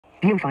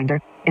Viewfinder.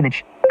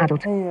 Image.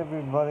 Adult. Hey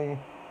everybody,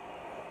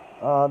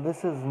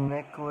 this is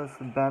Nicholas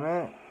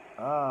Bennett,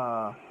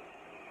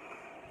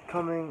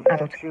 coming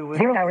Adult. at you with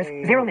 0 hours,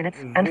 a 0 minutes,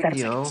 and 7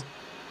 video.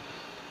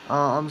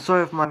 I'm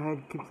sorry if my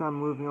head keeps on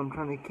moving. I'm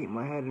trying to keep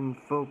my head in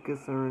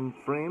focus or in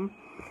frame.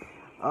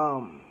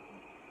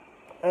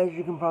 As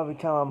you can probably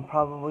tell, I'm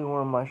probably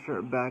wearing my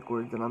shirt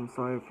backwards, and I'm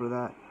sorry for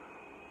that.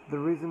 The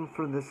reason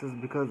for this is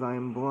because I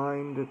am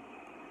blind,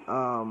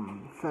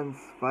 since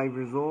 5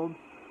 years old.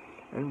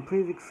 And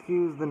please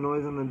excuse the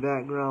noise in the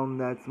background.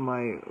 That's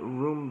my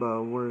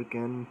Roomba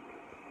working,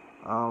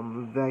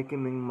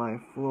 vacuuming my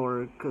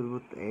floor, because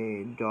with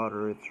a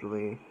daughter it's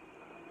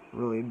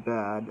really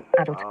bad.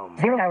 Adult.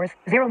 0 hours,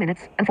 0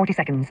 minutes, and 40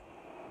 seconds.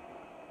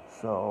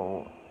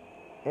 So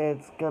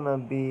it's gonna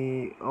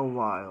be a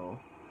while,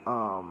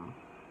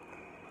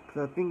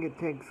 because I think it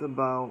takes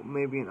about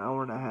maybe an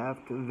hour and a half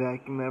to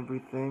vacuum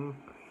everything,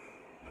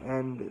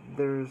 and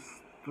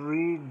there's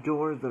 3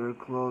 doors that are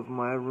closed: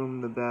 my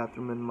room, the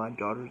bathroom, and my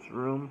daughter's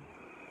room.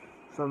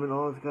 So I mean,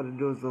 all it's got to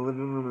do is the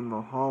living room and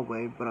the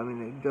hallway, but I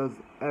mean, it does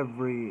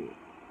every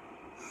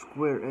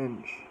square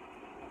inch,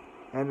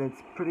 and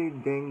it's pretty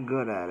dang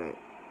good at it.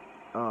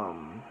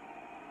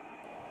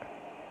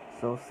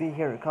 So see,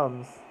 here it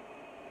comes.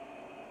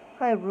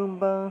 Hi,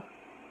 Roomba.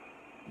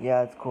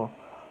 Yeah, it's cool.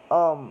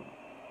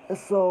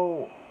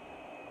 So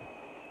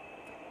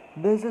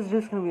this is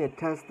just gonna be a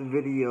test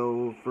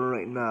video for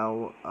right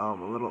now. A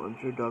little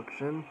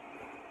introduction.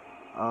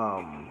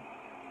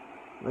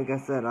 Like I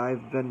said,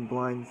 I've been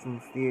blind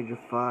since the age of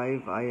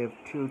 5. I have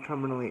 2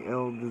 terminally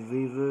ill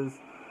diseases.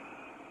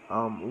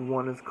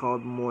 One is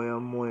called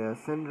Moya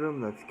syndrome.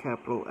 That's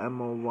capital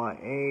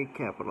M-O-Y-A,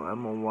 capital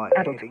M-O-Y-A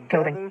Adult. together.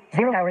 Clothing.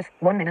 0 hours,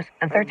 1 minute,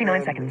 and 39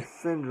 and then seconds.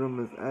 Syndrome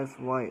is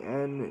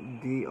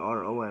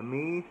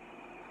S-Y-N-D-R-O-M-E.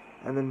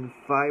 And then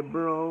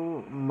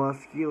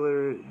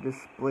fibromuscular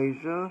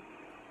dysplasia.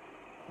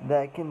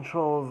 That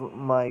controls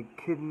my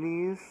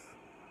kidneys,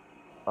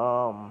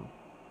 and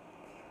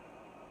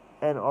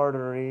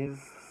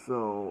arteries.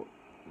 So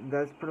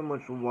that's pretty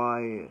much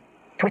why.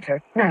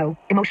 Twitter. Now.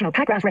 Emotional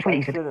background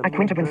related. At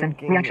Quinter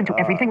Vincent. Reaction to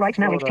everything right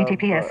now.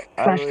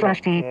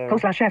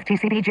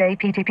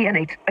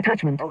 HTTPS//t/FTCBJ/PTPN8.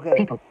 Attachment. Okay.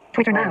 People.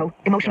 Twitter now.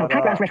 Emotional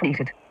background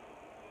related.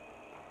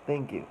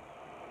 Thank you.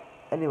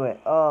 Anyway,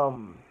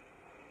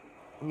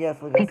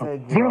 yes, like People. I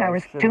said, 0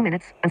 hours, 2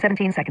 minutes, and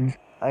 17 seconds.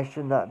 I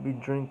should not be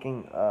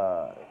drinking,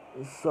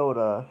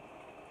 soda,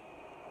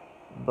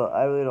 but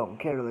I really don't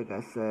care. Like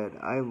I said,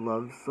 I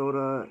love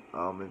soda.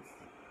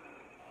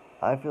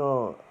 I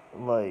feel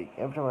like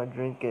every time I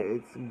drink it,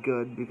 it's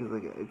good because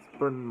like it's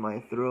burning my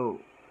throat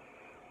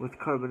with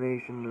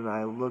carbonation, and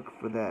I look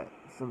for that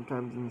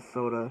sometimes in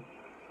soda.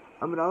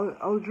 I mean,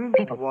 I'll drink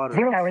People. water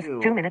 0 hours,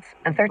 too, 2 minutes,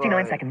 and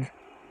 39 but, seconds.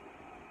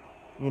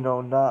 You know,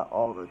 not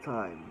all the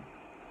time.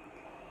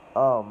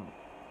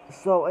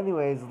 So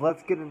anyways,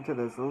 let's get into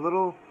this. A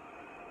little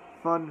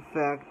fun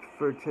fact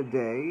for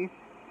today.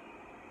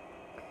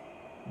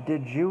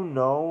 Did you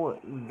know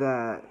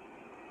that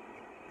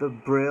the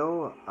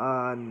Braille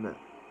on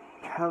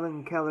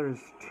Helen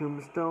Keller's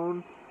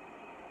tombstone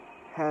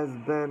has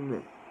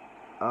been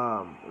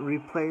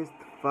replaced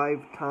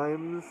 5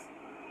 times?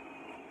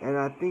 And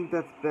I think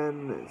that's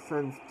been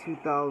since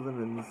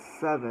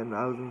 2007.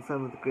 I was in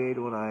 7th grade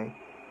when I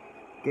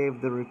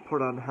gave the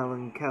report on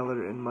Helen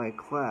Keller in my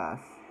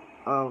class.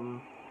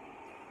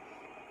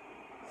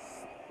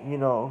 You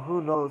know,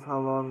 who knows how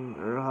long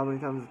or how many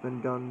times it's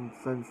been done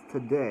since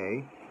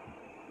today.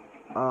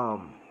 The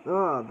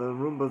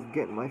Roomba's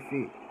getting my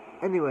feet.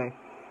 Anyway,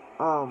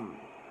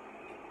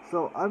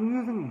 so I'm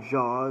using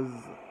JAWS,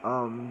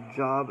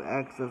 Job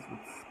Access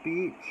with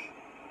Speech,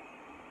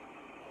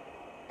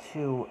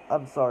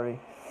 I'm sorry,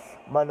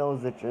 my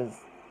nose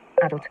itches.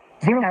 Adult.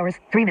 0 hours,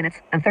 3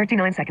 minutes, and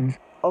 39 seconds.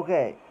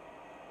 Okay,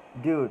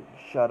 dude,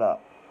 shut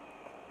up.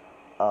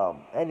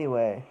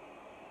 Anyway,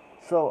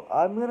 so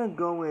I'm gonna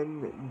go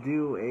in and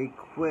do a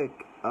quick,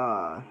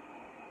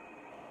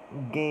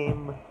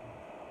 game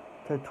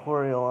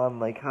tutorial on,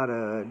 like, how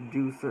to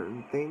do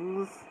certain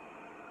things.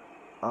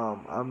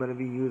 I'm gonna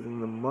be using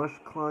the Mush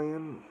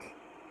client,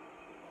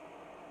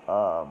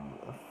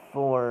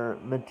 for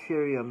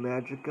Materia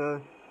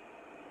Magica.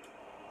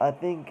 I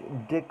think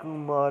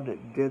Dickumud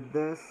did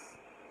this.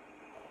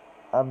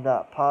 I'm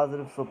not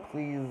positive, so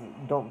please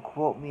don't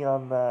quote me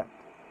on that.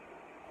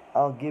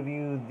 I'll give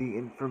you the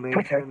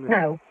information. Twitter.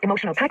 Now.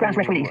 Emotional background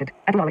related.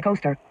 At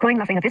Rollercoaster. Crying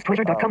laughing at this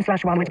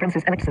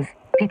Twitter.com/WildWindsPrincess.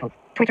 People.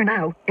 Twitter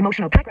now.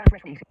 Emotional background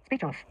related.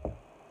 Speech off.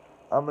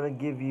 I'm gonna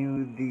give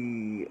you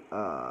the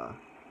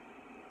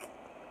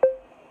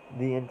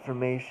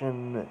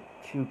information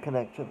to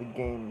connect to the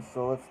game.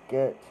 So let's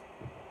get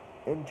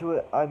into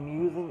it. I'm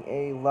using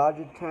a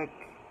Logitech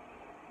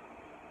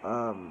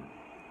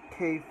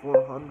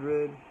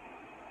K400.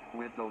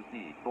 Windows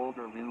D,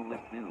 folder view,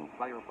 list view,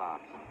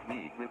 Firefox,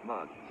 V,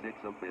 VipMud,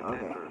 6 of VipMud.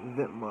 Okay,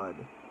 VipMud.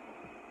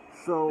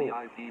 So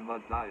VIP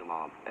mud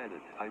dialog.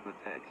 Edit. Type of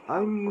text.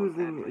 I'm Output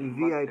using entry.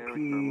 Mud VIP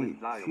character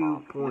list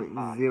dialog. List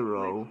box.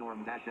 2.0.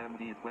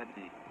 Lightstorm-MD20.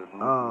 To move to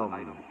an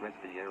item, press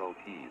the arrow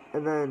keys.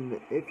 And then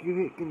if you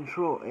hit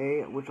Control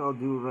A, which I'll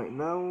do right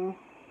now,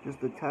 just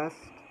to test.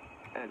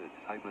 Edit.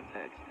 Type of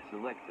text.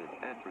 Selected.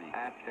 Entry.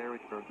 Add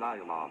character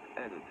dialog.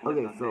 Edit.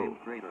 Okay, List so name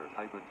creator.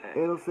 Type of text.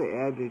 it'll say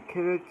added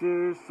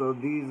characters. So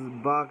these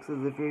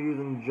boxes, if you're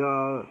using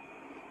JAWS,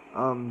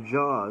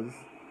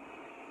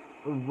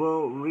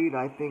 will read,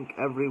 I think,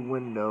 every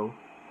window.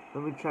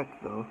 Let me check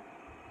though.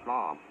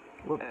 ROM.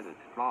 Whoops. Edit.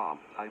 ROM.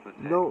 Type of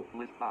text. No.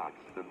 List box.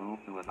 To move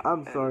to an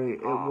I'm edit. sorry,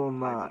 it ROM. will Type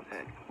not. of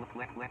text.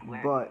 Click.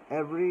 But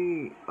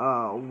every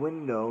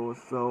window,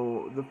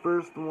 so the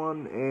first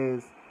one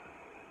is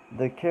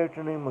the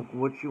character name, like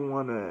what you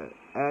want to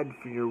add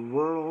for your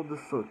world.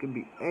 So it can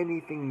be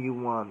anything you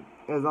want,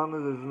 as long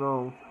as there's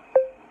no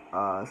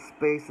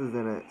spaces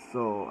in it.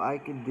 So I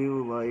could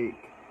do like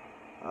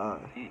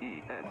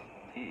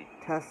T-E-S-T.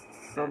 test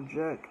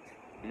subject.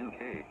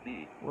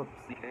 U-K-B. Whoops.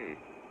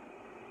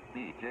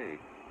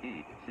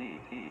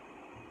 C-K-B-J-E-C-T.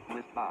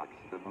 List box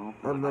to move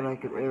to And an then I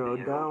item, could press arrow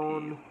the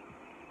down. keys.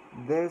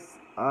 This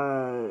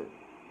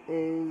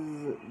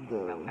is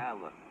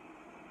Valhalla.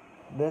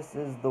 this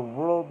is the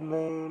world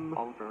name.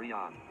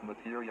 Ulterion.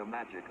 Materia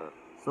Magica.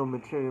 So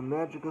Materia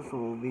Magica, so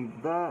we'll leave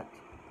that.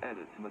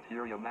 Edit.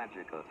 Materia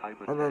Magica. Type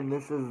of And then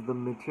text. this is the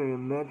Materia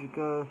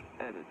Magica.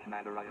 Edit.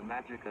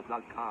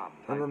 materiamagica.com.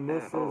 And then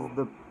this is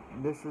the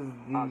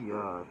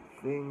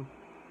thing.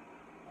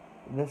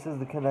 This is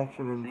the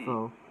connection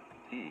info.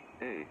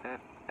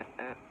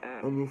 T-A-F-F-F.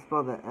 And you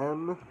spell the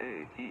M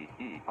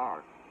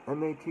A-T-E-R.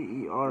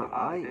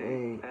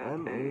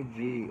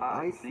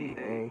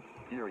 MATERIAMAGICA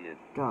Period.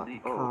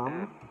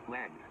 .com.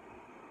 Lang.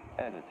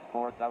 Edit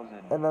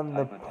 4000. And then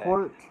the Type of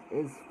port text.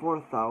 is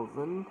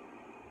 4000.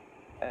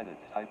 Edit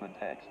type of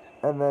text.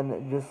 And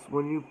then just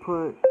when you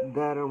put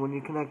that, or when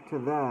you connect to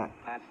that,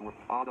 Password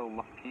auto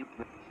lock. Keep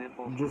the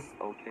simple. just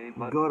OK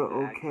button. go to To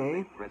OK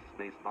activate, press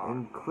space bar.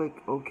 and click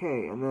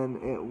OK, and then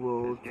it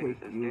will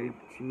Escape, take you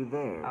to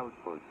there.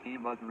 Output.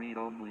 Emud read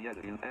only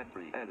edit.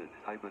 Entry. Edit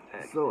type of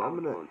text. So I'm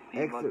gonna Output.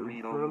 exit Emud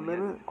read for a only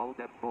minute. edit. Alt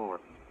F4.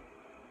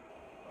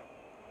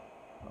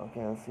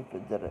 Okay, let's see if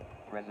it did it.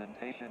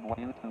 Presentation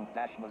YouTube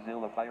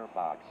Mozilla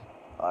Firefox.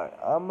 Alright,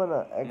 I'm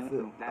gonna exit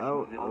YouTube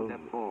out Mozilla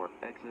of F4.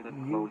 Exit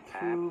and close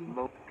tabs. YouTube.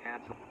 Load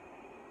cancel.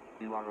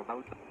 You are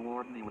about to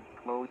warn me with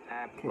close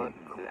tabs Okay, button to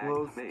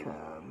close add space.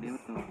 tabs.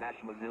 YouTube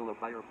Mozilla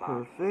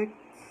Firefox. Perfect.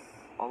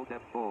 Alt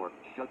F4.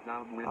 Shut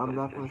down Windows. I'm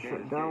not gonna Escape,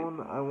 shut down.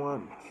 I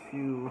want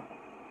to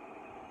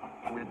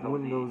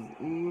Windows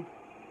E.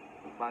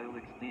 File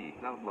XD.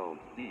 Downloads.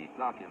 D.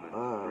 Documents.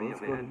 3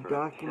 Let's of go to enter.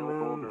 Shell folder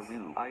Documents.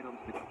 view. Items.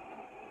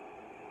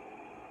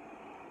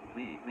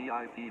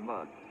 VIP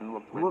mud. 2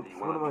 of 21. Whoops,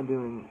 what am I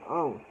doing?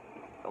 Oh,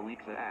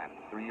 Alexa app.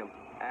 3 of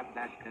app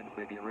dash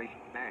configuration.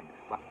 Bang.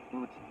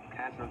 Boots.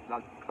 Casser.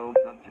 Code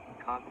dungeon.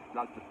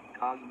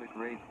 Cosmic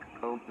Raid.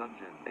 Code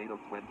dungeon. 8 of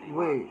 21.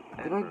 wait,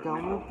 did I Enter.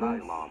 download Windows this?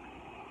 dialog.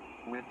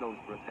 Windows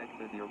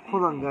protected your PC.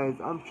 Hold on guys,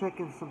 I'm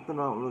checking something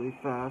out really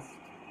fast.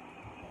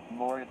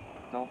 More.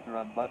 Don't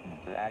run button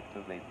to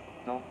activate.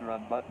 Don't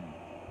run button.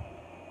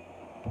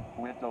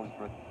 Windows.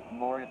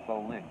 More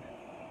info link.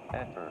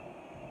 Enter.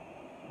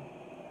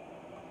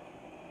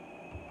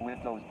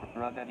 Windows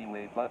run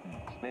anyway button,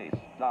 space,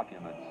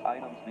 documents,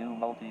 items view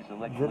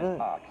multi-select Did list it?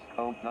 box,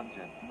 code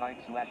dungeon,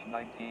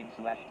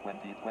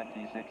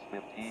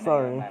 9/19/2026-15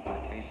 Sorry. AM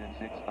application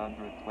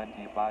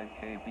 625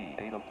 KB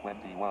 8 of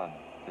 21.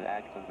 To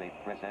activate,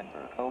 press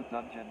enter. Code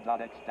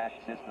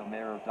dungeon.x-system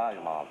error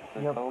dialog.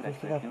 The Yep, code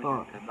just like I execution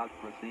thought. cannot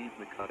proceed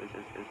because it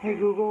is Hey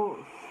Google,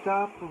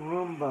 stop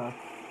Roomba.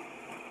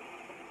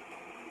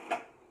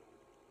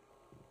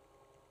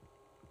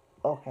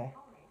 Okay.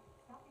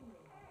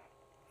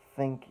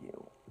 Thank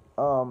you.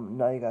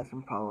 Now you guys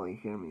can probably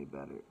hear me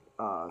better.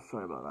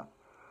 Sorry about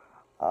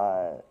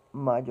that.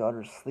 My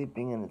daughter's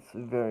sleeping and it's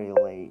very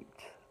late.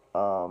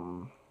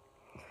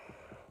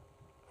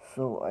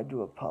 So I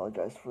do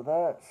apologize for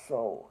that.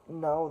 So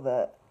now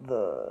that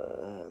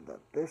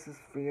this is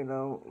figured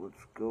out,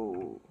 let's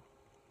go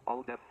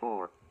Alt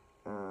F4.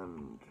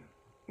 and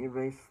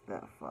erase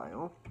that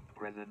file.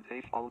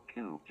 Presentation Alt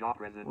Q. JAWS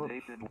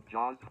presentation.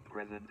 JAWS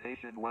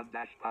presentation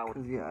 1-power.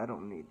 Cause yeah, I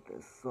don't need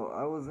this. So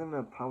I was in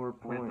a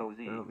PowerPoint Windows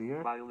E.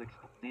 earlier. File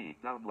D.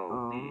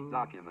 Download D.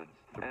 Documents.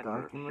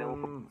 Enter. Shell.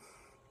 Documents.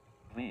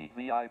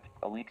 VIP.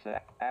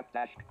 Alexa. App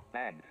dash.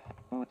 Bang.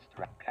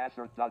 Bootstrap.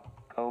 Casser.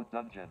 Code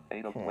dungeon.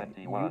 8 of Okay,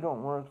 21. you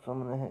don't work, so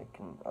I'm gonna hit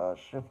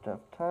Shift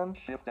F10.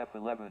 Shift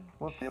F11.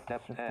 Whoops, Shift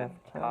Shift F10.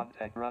 F10.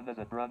 Contact. Run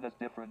as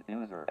different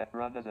user.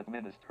 Run as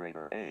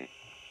administrator. A.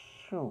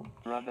 Shoot.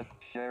 Run as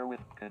share with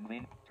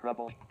convene.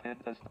 Trouble.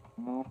 Pinterest.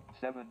 Move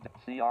 7.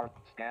 CR.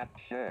 Scan.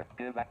 Share.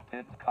 Give back.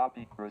 Pin.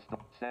 Copy. Restore.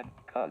 Send.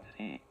 Cut.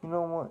 T. You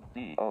know what?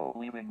 D. O.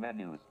 Leaving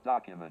menus.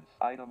 Documents.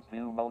 Items.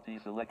 View.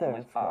 Multi-select There,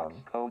 list it's box.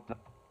 gone. Code.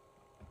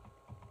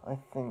 I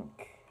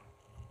think.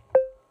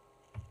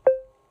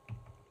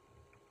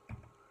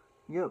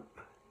 Yep.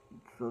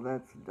 so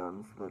that's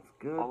done, so that's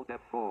good. Alt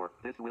F4.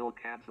 This will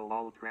cancel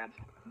all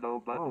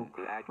No button Oh,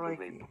 to activate.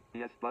 crikey.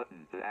 Yes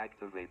button to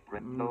activate.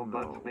 No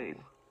button space.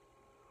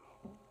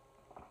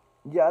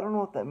 Yeah, I don't know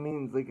what that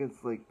means. Like,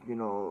 it's like,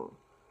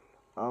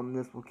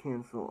 this will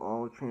cancel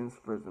all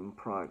transfers in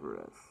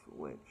progress,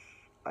 which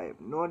I have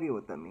no idea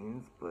what that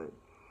means, but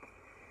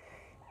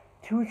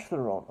to each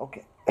their own.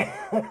 Okay.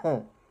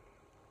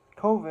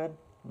 COVID.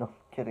 No,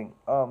 kidding.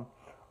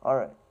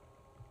 Alright.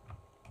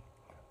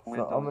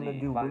 So I'm gonna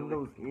do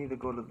Windows E to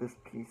go to this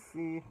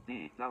PC.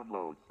 D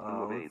downloads.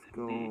 Let's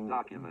go D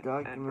documents.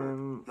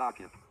 documents.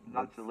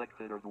 Not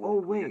selected or Oh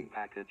wait.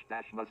 Package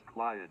dash must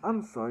client.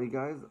 I'm sorry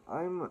guys.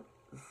 I'm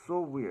so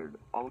weird.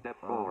 Alt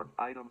F4.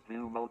 Items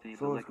view multi.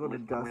 So let's go to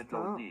desktop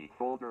Windows D.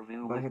 Folder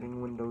view by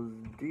hitting Windows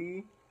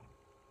D.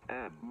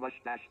 M mush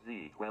dash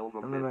Z 12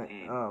 of And then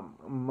 15.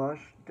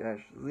 mush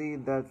dash Z.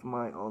 That's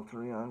my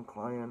Alterion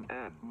client.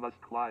 M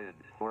must client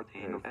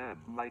 14 of M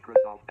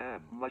Microsoft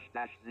M mush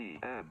dash Z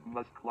M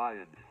must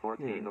client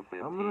 14 Here, of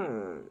 15. I'm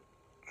gonna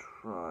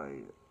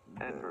try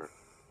Enter. this.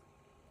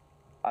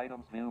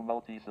 Items view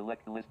multi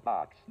select list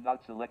box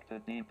not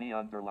selected DB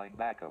underline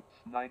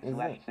backups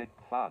 9/6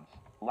 fonts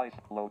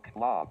license loc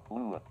log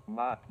lua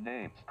mod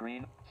name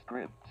screen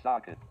script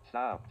socket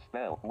sound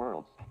spell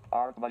worlds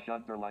Ardmush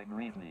underline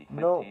readme 15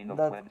 No, of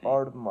that's 20.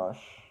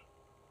 Ardmush.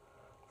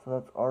 So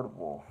that's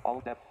Ardwolf.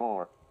 Alt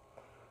F4.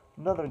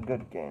 Another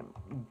good game,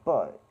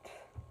 but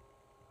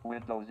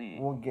Windows E.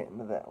 we'll get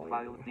into that later.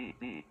 File D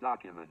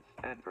documents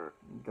enter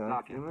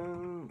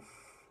Documents.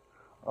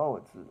 Oh,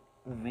 it's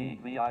V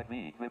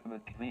VIP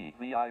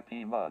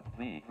mud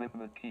V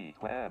equipment key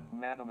M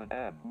Manament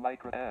M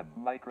micro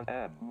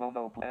M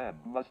mono M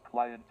must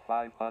client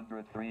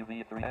 503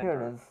 V3 enter.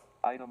 Here it is.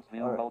 Items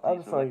view Alright, multi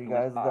I'm sorry you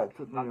guys, box, that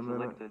took me not a minute.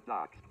 selected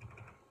docs.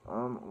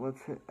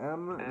 Let's hit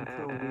M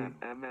until we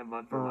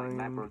underline find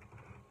mapper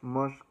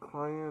mush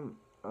client.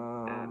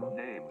 M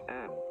name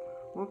M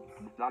Whoops.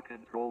 doc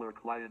controller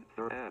client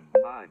for M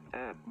mine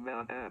M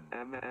man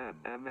M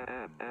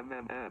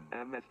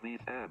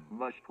MSVs M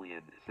mush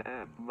client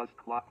M must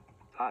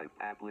type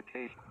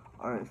application.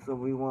 Alright, so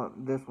we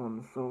want this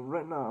one. So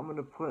right now I'm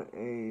gonna put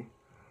a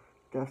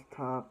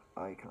desktop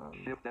icon.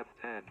 Shift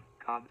F10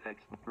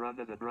 context run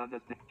as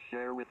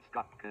share with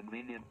Scott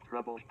convenient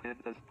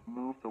troubleshoot as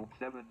move to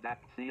 7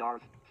 CR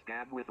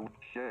scan with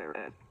share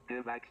as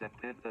give access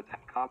pin the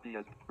copy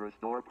as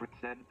restore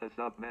send the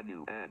sub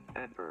menu and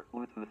enter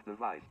Bluetooth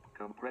device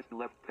compressed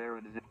left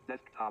parent zip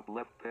desktop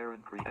left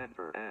parent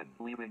enter and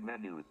leaving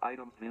menus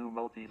items view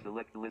multi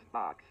select list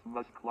box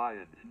must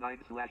client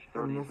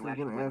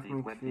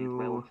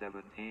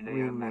 9/30/2020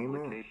 AM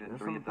application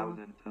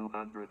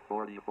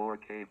 3244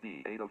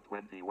 KB 8 of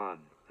 21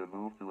 to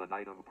move to an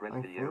item press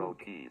the arrow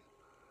keys.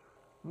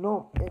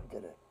 No, it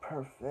did it.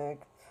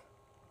 Perfect.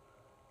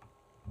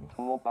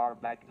 Toolbar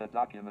back to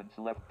documents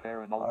left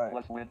parent alt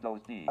plus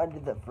Windows D. I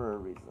did that for a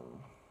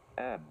reason.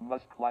 M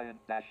must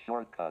client dash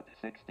shortcut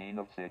 16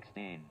 of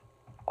 16.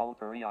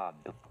 Alterion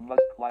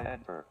must client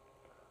enter.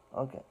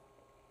 Okay.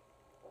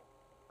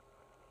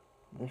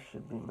 This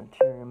should be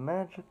Materia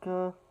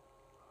Magica.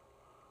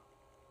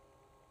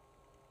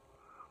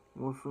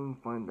 We'll soon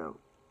find out.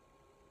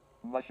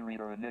 Mush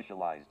reader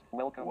initialized.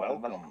 Welcome to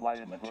Must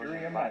Client Materia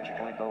version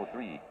Magica.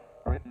 5.03.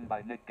 Written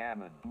by Nick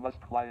Gammon.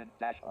 Must Client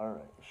dash.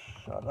 Alright,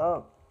 shut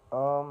up.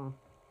 So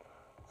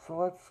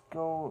let's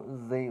go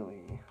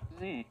Zaylee.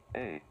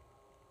 Z-A-L-E-E.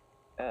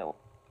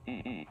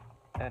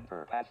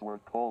 Enter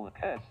password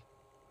 :S.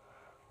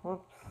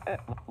 Whoops.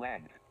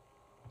 Lang.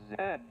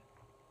 Z-N-E-E-L-A-Z.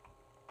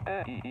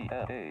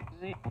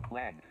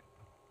 Lang.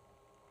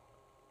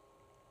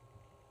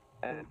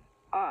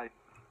 N-I.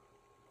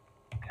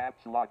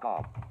 Caps lock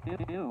off.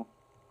 You.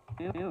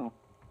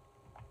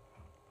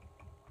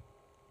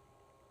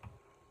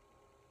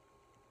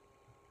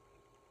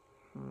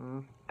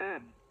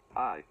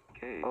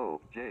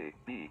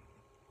 N-I-K-O-J-B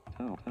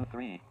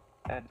 223.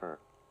 Enter.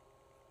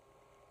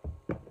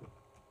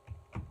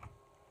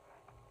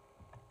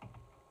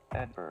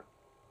 Enter.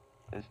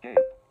 Escape.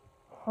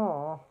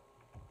 Huh.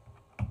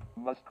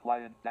 Must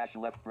client dash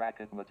left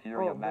bracket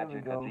Materia Oh, there we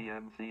Magica go.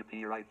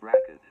 GMCP right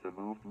bracket to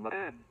move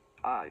N-I-K-O-J-B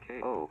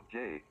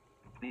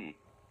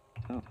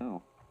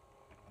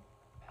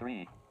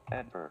 223.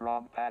 Enter.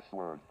 Wrong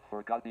password.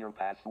 Forgot your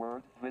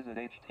password. Visit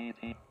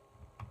HTTP.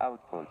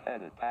 Output.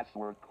 Edit.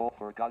 Password.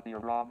 Forgot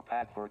your wrong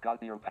path.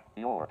 Forgot your path.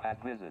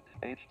 Visit.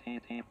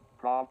 HTTP.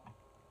 Prov.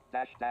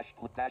 Dash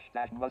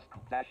must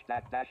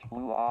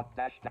blue off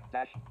dash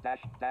underline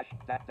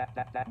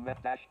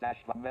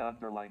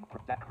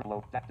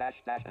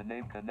a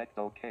name connect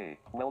OK.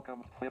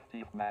 Welcome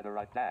 50th matter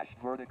dash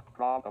vertical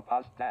prov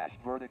apos dash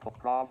vertical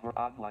prov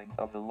online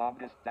of the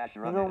longest dash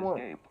You run know and what?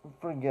 escape.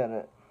 Forget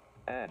it.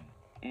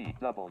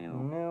 N-E-W.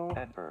 New.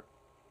 Enter.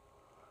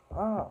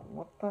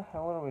 What the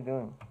hell are we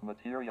doing?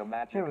 Materia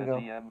Here we Magica go.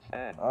 DMs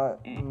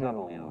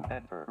N-E-W. No.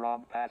 Enter.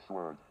 Wrong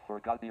password.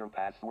 Forgot your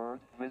password.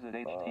 Visit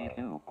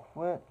HTTP.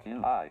 Quit.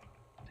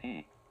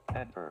 U-I-T.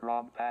 Enter.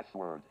 Wrong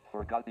password.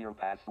 Forgot your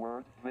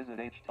password. Visit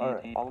HTTP.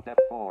 Alright. Alt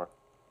F4.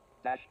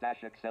 Dash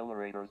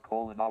accelerators :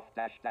 off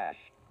dash.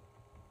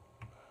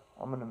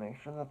 I'm gonna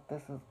make sure that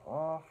this is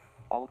off.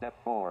 Alt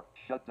F4.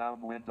 Shut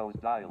down Windows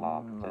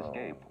dialog. No.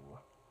 Escape.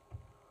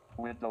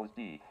 Windows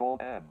D. Full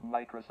M.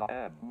 Microsoft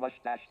M. Mush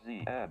dash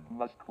Z. M.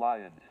 Must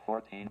client.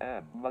 14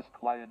 M. Must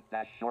client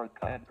dash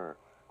shortcut. Enter.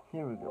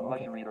 Here we go.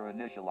 Mush reader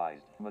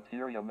initialized.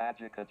 Materia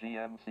Magica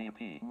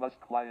GMCP.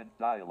 Must client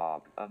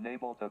dialog.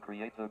 Unable to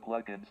create the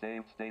plugin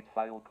save state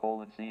file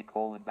 :C :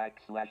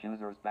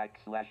 /users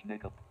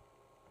 /nickel.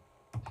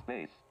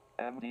 Space.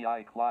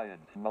 MDI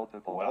client.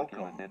 Multiple Welcome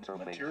document to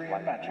interface. Materia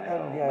Magica.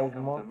 MDI is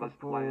Welcome to Must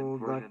client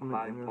multiple version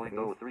document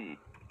interface. 5.03.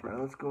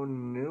 Alright, let's go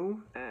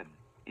new.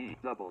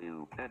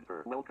 N-E-W,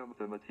 enter. Welcome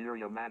to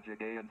Materia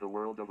Magica and the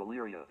world of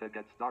Illyria. To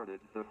get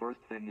started, the first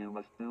thing you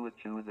must do is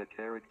choose a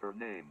character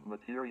name.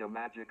 Materia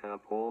Magica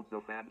upholds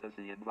a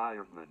fantasy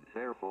environment.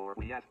 Therefore,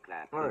 we ask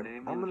that Alright, the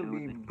name I'm you gonna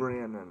be choose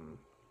Brannon.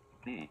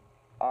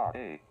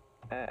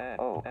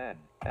 B-R-A-N-N-O-N.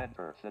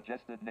 Enter.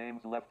 Suggested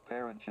names left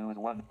parent choose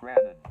one.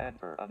 Brannon.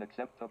 Enter.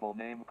 Unacceptable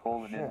name : Shit,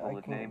 I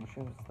invalid can't name.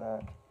 choose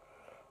that.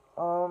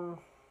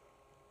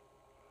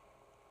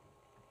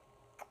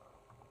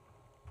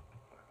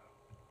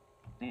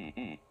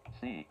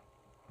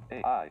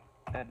 D-E-C-A-I.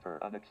 Enter.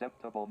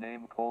 Unacceptable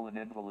name :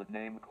 invalid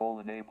name :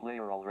 A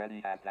player already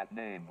has that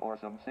name or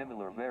some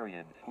similar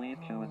variant. Please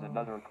choose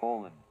another :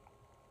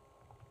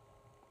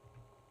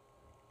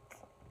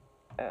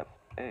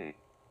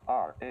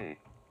 F-A-R-A.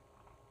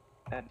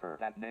 Enter.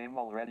 That name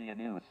already in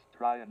use.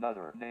 Try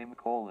another name :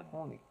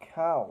 Holy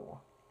cow.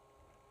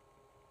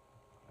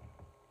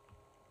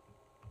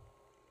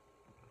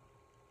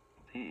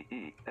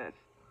 T-E-S.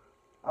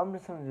 I'm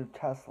just gonna do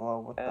Tesla,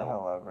 what the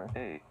hell ever.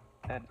 A.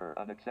 Enter.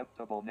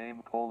 Unacceptable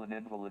name :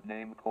 invalid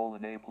name :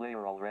 A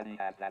player already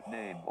has that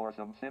name or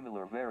some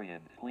similar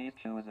variant. Please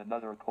choose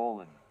another :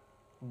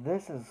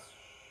 This is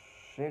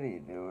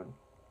shitty, dude.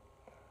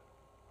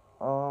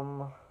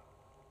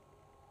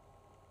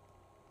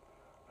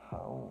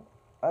 How?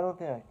 I don't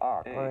think I...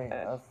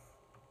 R-A-S-L-Y-N.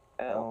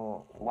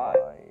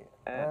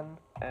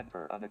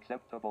 Enter.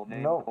 Unacceptable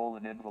name : Nope.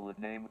 invalid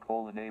name :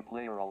 A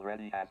player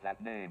already has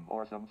that name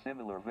or some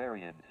similar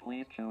variant.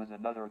 Please choose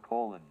another :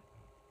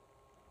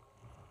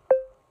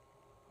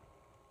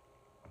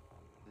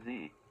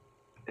 Z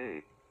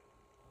A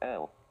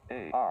L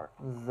A R.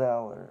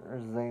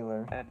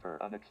 Zaylor. Enter.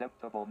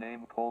 Unacceptable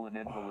name :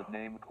 invalid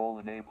name :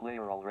 A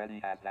player already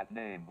has that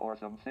name or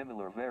some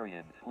similar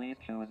variant. Please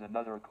choose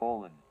another :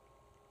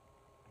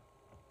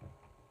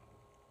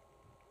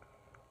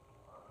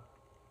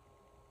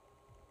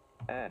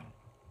 N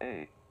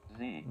A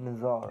Z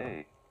Nazara.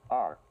 A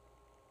R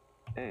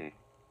A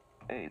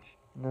H.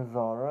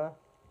 Nazara?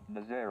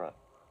 Nazara.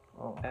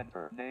 Oh.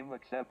 Enter. Name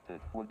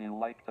accepted. Would you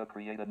like to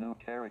create a new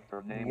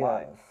character name?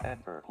 Yes.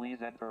 Enter.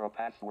 Please enter a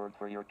password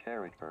for your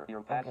character.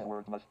 Your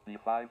password must be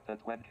 5 to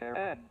 20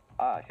 characters.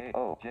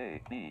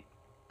 N-I-K-O-J-B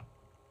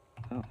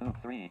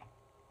 223.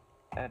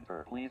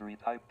 Enter. Please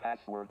retype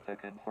password to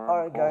confirm.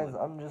 Alright guys,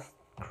 I'm just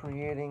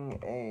creating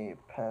a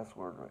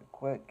password right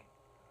quick.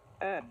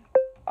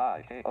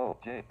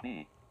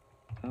 N-I-K-O-J-B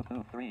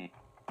 223.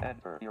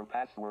 Enter. Your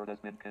password has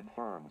been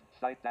confirmed.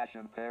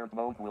 Sight-impaired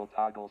mode will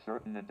toggle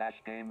certain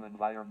in-game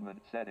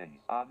environment settings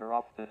on or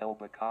off to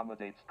help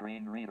accommodate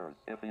screen readers.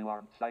 If you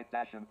aren't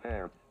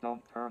sight-impaired,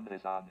 don't turn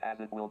this on as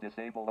it will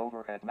disable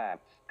overhead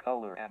maps,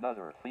 color, and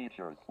other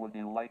features. Would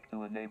you like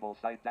to enable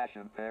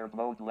sight-impaired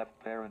mode left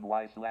parent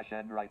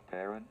Y/N right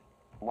parent?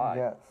 Y.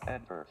 Yes.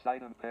 Enter.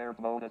 Sight-impaired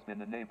mode has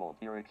been enabled.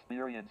 Your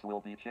experience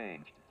will be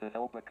changed. To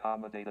help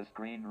accommodate a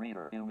screen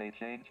reader, you may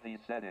change these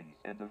settings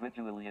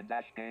individually in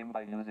game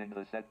by using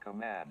the set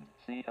command.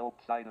 See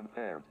Help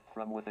Sight-impaired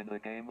from within the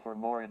game for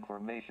more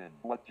information.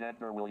 What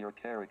gender will your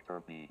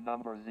character be?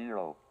 Number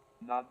 0.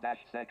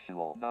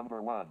 Non-sexual.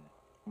 Number 1.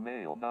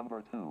 Male.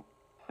 Number 2.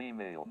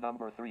 Female.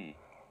 Number 3.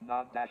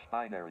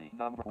 Non-binary.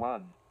 Number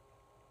 1.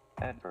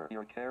 Enter.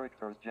 Your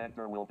character's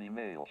gender will be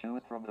male.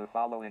 Choose from the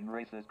following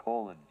races: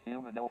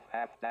 human, elf,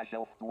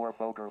 half-elf, dwarf,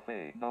 ogre,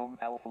 fae, gnome,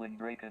 halfling,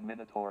 draken,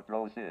 minotaur,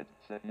 drosid,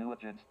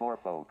 Septuagint,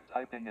 sporefolk.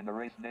 Typing in the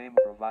race name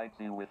provides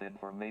you with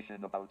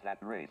information about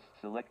that race.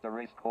 Select the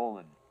race: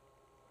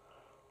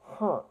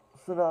 Huh.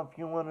 So now if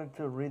you wanted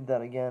to read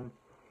that again,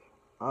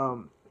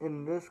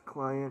 in this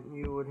client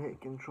you would hit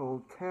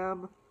Control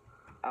Tab.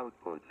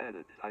 Output,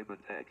 edit, type in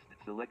text.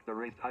 Select the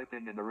race.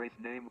 Typing in the race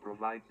name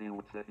provides you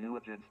with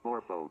Septuagint,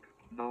 sporefolk.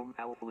 Gnome,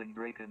 halfling,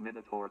 draken,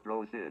 minotaur,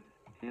 drosid,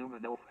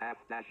 human, elf,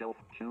 half-elf.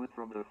 Choose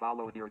from the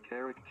following your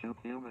character. Choose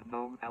human,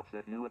 gnome, elf,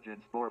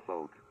 Septuagint,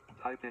 sporefolk.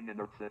 Typing in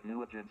the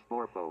Septuagint,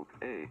 sporefolk.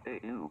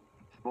 A-U,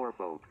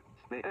 sporefolk.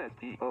 Space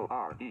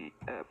S-P-O-R-E-F-O-L-K,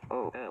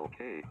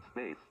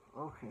 space.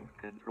 Okay.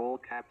 Control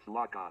caps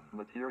lock on.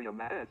 Materia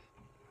S.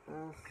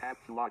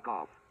 Caps lock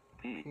off.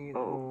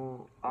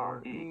 P-O-R-E-F-O-L-K.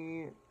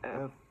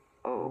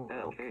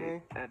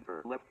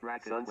 Enter. Left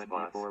bracket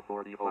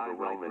 2445.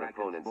 Overwhelming Right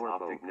opponent's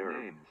bracket optic nerve,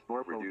 name.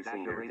 Sporefolk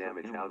reducing their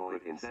damage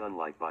output in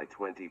sunlight by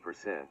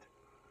 20%.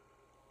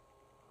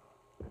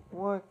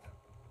 What?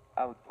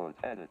 Output.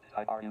 Edit.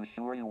 Are you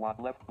sure you want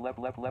left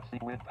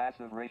sequence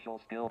passive racial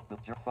skill with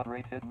your fun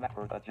rated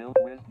mapper agile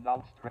whiz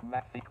null strip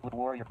mathic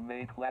warrior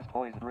main class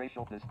poison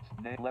racial discs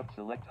name left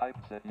select type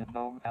set you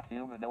gnome at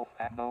human elf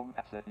at gnome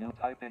at set you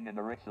typing in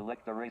the race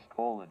select the race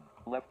colon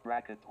left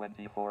bracket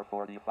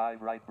 2445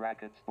 right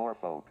bracket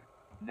sporefolk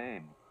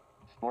name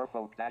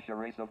sporefolk dash a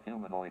race of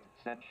humanoid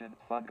sentient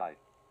fungi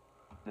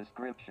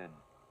description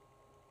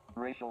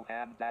racial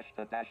hand dash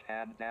to dash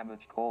hand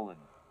damage colon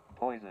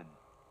poison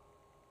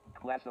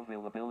class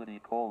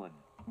availability colon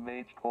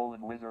mage colon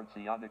wizard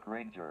psionic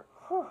ranger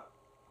Huh.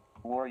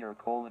 warrior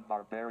colon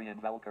barbarian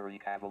Valkyrie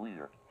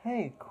cavalier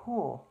Hey,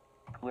 cool.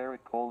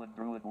 cleric colon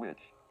druid witch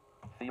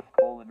thief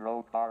colon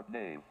rogue bard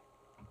knave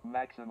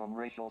maximum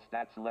racial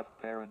stats left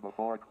parent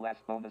before class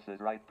bonuses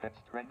right pet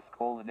strength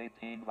colon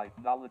 18 like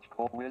knowledge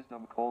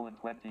wisdom colon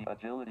 20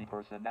 agility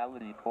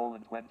personality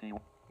colon 20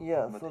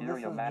 Yeah, so this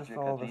Materia is Magica just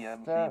all the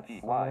stats.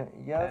 GMCPY.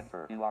 Yes.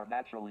 Enter. You are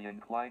naturally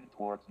inclined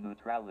towards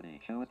neutrality.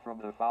 Choose from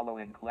the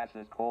following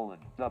classes colon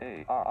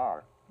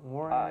WARR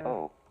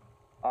Warrior.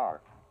 IOR.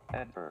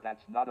 Enter.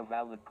 That's not a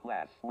valid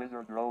class.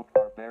 Wizard, Rogue,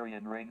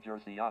 Barbarian,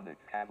 Ranger, Psionic,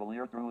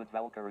 Cavalier, Druid,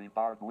 Valkyrie,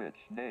 Bard, Witch,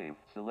 Knave.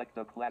 Select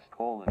a class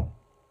colon.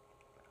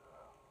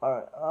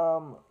 Alright,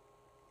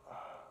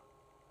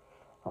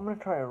 I'm gonna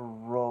try a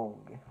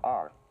rogue.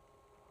 R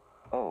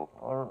O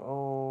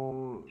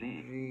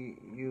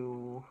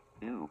ROGU.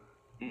 U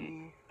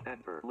E.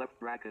 Enter. Left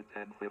bracket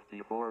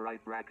 1054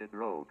 right bracket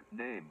rogue.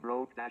 Name.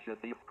 Rogue dash a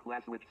thief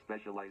class which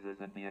specializes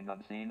in being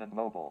unseen and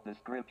mobile.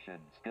 Description.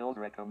 Skills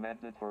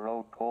recommended for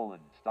rogue colon.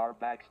 Star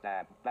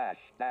backstab. Bash.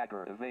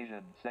 Dagger.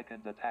 Evasion.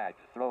 Second attack.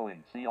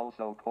 Throwing. See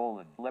also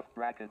colon. Left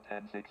bracket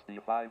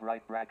 1065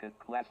 right bracket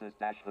classes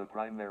dash the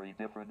primary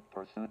different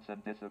pursuits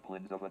and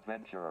disciplines of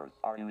adventurers.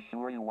 Are you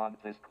sure you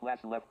want this class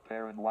left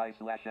parent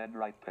Y/N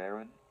right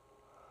parent?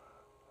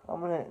 I'm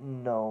gonna hit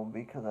no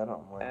because I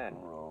don't like N.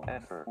 rogues.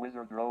 Enter.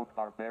 Wizard, Rogue,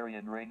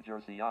 Barbarian,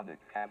 Ranger, Psionic,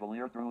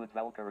 Cavalier, Druid,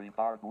 Valkyrie,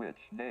 Bard, Witch,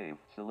 Knave.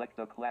 Select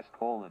a class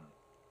colon.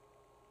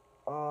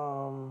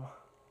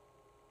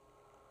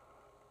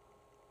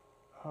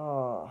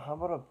 How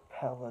about a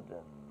paladin?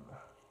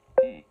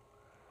 P.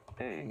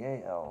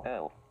 A. PAL.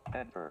 L.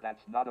 Enter.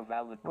 That's not a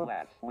valid Whoops.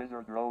 class.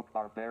 Wizard, Rogue,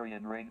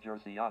 Barbarian, Ranger,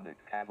 Psionic,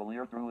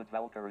 Cavalier, Druid,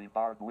 Valkyrie,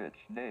 Bard, Witch,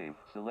 Knave.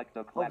 Select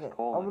a class Okay,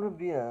 colon. I'm gonna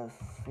be a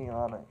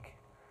psionic.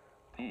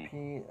 P.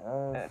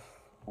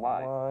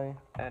 PSY.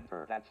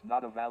 Enter. That's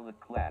not a valid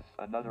class.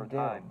 Another Damn.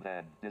 time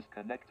then.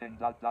 Disconnecting ...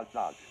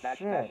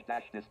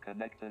 dash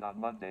disconnected on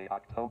Monday,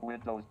 October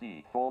Windows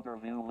D. Folder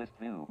view list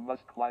view.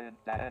 Must client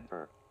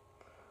enter.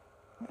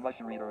 Must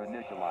reader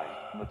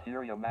initialized.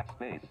 Materia Max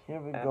space. Here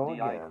we go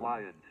MDI again.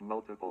 client.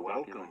 Multiple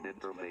Welcome document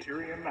to interface.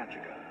 Materia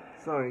Magica.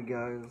 Sorry,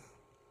 guys.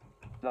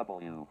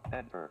 W.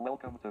 Enter.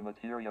 Welcome to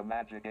Materia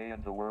Magic A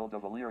and the world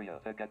of Illyria.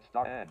 To get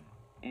started. N.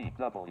 E.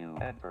 W.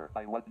 Enter.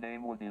 By what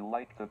name would you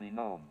like to be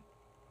known?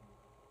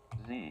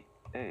 Z.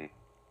 A.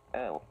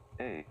 L.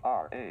 A.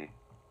 R. A.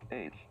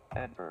 H.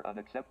 Enter. An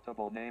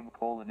acceptable name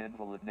colon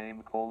invalid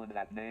name colon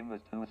that name is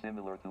too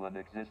similar to an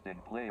existing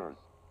player's.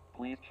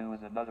 Please choose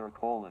another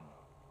colon.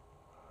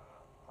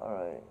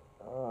 Alright.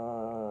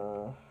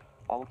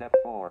 Alt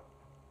F4.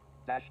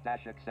 Dash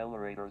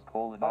accelerators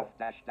colon off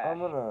dash. I'm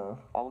gonna.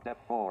 Alt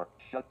F4.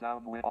 Shut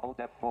down with Alt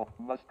F4.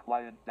 Must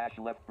client dash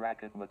left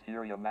bracket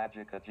Materia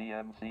Magica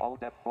GMC.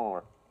 Alt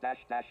F4. Dash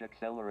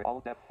accelerate.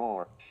 Alt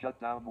F4. Shut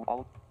down with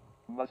Alt.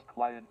 Must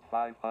client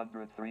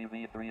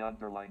 503v3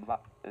 underline va.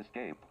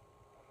 Escape.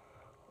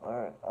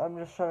 Alright, I'm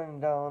just shutting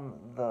down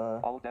the.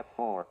 Alt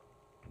F4.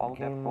 Alt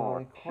Game F4.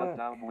 really Shut quick.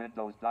 down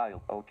Windows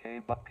dial. OK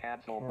but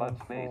cancel but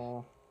space.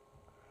 Cancel.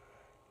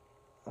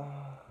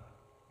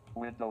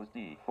 Windows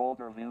D.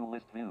 Folder view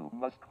list view.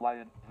 Must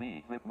client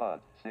V. Vipmud.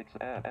 6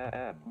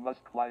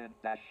 Must client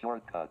dash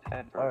shortcut.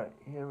 Enter. Alright,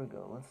 here we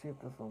go. Let's see if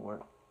this will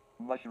work.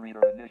 Mush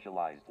reader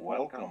initialized.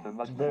 Welcome to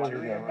Mush There we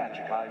Materia go.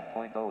 Magica.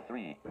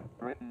 5.03.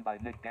 Written by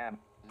Nick Gam.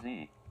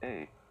 Z.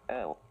 A.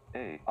 L.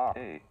 A. R.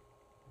 A.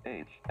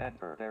 H.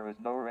 Enter. There is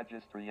no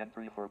registry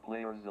entry for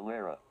players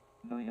Zalera.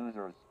 New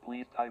users,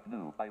 please type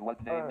new. By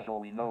what name Alright. shall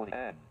we know?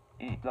 N.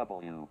 E.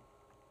 W.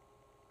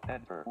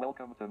 Enter.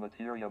 Welcome to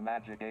Materia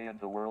Magic A and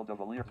the world of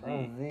Illyria.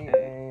 Z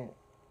A.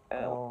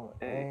 A L.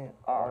 A.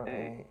 R.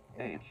 A.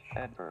 H.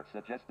 Enter.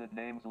 Suggested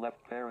names left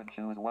parent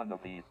choose one of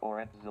these or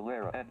enter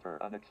Zalera. Enter.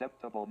 An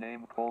acceptable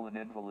name colon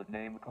invalid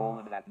name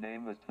colon that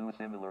name is too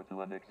similar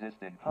to an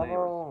existing How player's.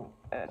 about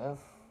S. S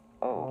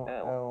O.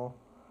 L. L?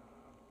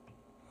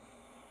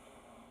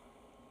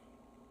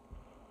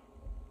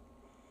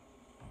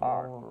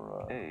 R.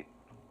 Sora. A.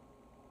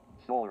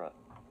 Sora.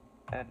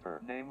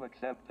 Enter. Name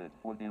accepted.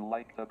 Would you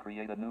like to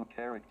create a new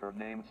character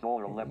named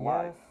Sora? Left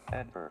Y. Yes.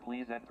 Enter.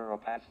 Please enter a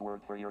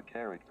password for your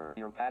character.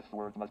 Your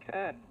password must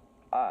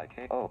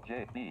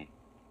NIKOJB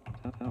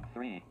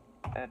 223.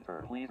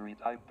 Enter. Please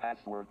retype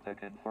password to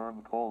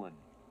confirm colon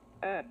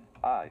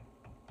NIKOJB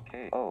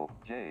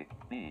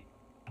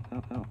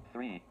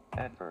 223.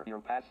 Enter. Your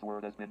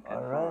password has been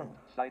confirmed. Alright.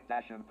 Sight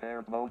dash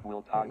impaired mode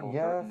will toggle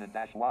Yes. certain and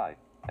dash Y.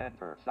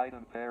 Enter. Sight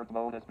impaired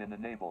mode has been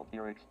enabled.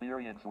 Your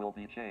experience will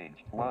be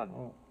changed. 1.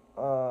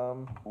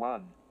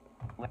 1.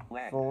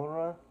 Lang.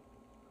 Sora.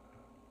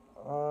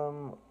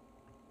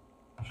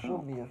 She'll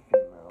be a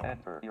female.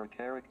 Enter. Your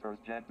character's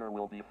gender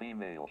will be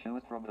female.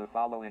 Choose from the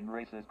following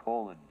races: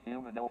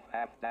 human, elf,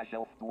 half, dash,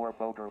 elf, dwarf,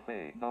 ogre,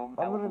 fae, gnome,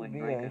 I'm gonna elfling, be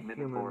drake, a and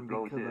minotaur, human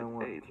ghost, because I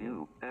want to.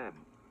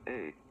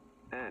 H-U-M-A-N.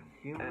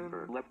 Human.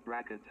 Enter. Left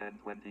bracket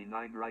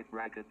 1029, right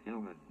bracket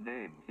human.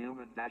 Name: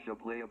 human dash a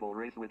playable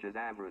race which is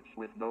average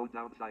with no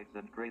downsides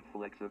and great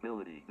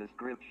flexibility.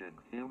 Description: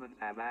 humans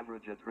have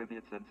average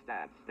attributes and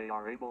stats. They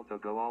are able to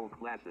go all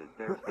classes.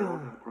 Their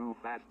skills improve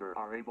faster,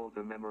 are able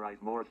to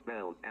memorize more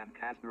spells, and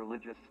cast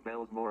religious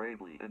spells more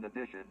ably. In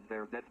addition,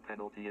 their death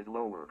penalty is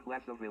lower.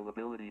 Class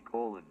availability: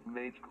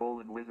 mage,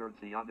 wizard,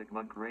 psionic,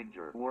 monk,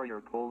 ranger,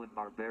 warrior,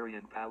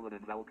 barbarian, paladin,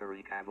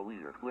 valkyrie,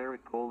 cavalier,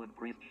 cleric,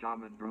 priest,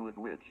 shaman, druid,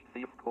 witch,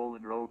 thief,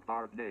 rogue,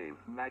 bard, knave.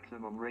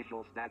 Maximum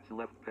racial stats: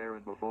 left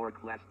parent before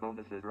class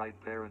bonuses, right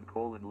parent,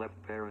 left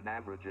parent,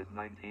 averages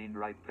 19,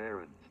 right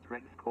parent,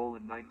 strength,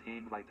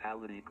 19,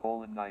 vitality,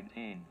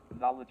 19,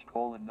 knowledge,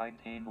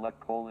 19, luck,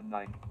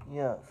 9.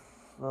 Yes.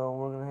 So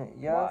we're gonna hit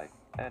yes. Y.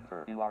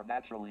 Enter. You are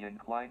naturally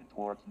inclined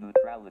towards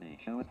neutrality.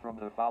 Choose from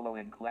the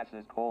following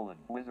classes: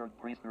 wizard,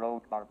 priest,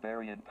 rogue,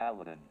 barbarian,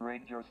 paladin,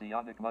 ranger,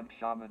 psionic, monk,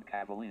 shaman,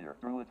 cavalier,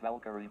 druid,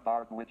 valkyrie,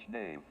 bard, witch,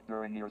 knave.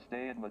 During your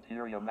stay in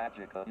Materia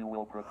Magica, you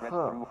will progress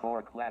through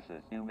 4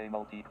 classes. You may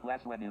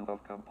multi-class when you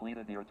have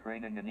completed your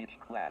training in each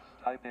class.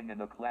 Typing in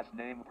a class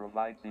name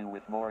provides you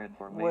with more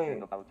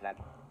information about that.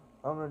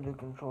 I'm gonna do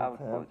control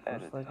Output, tab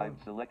edit, for a type,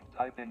 second. select,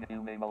 typing.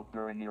 You may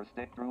during your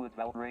stay. Druid,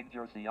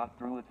 ranger, psionic,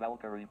 druid,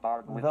 valkyrie,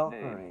 bard, witch,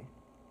 knave. Valkyrie.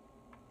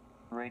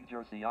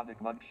 Ranger,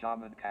 psionic, monk,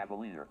 shaman,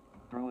 cavalier,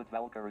 druid,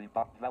 valkyrie,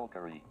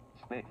 Valkyrie,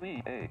 space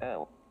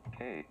V-A-L-K-Y-R-I-E,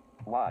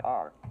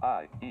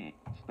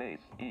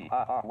 space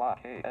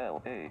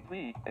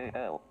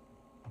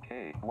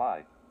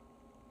E-R-Y-K-L-A-V-A-L-K-Y,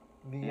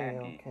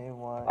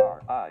 V-A-L-K-Y.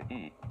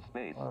 R-I-E,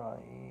 space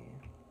R-I-E.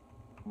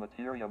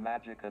 Materia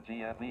Magica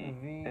GFE,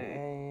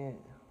 V-A-L-K-Y-R-I-E,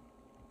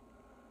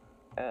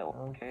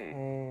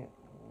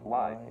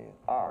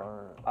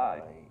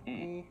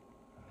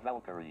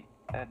 Valkyrie.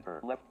 Enter.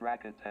 Left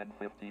bracket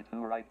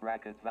 1052, right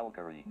bracket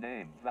Valkyrie.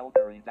 Name: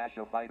 Valkyrie dash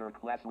a fighter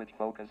class which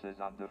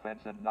focuses on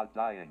defense and not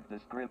dying.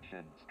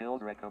 Description: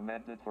 skills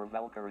recommended for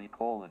Valkyrie: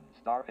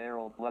 Star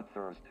Herald,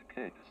 Bloodthirst,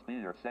 Kick,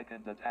 Spear,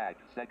 second attack,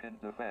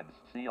 second defense.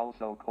 See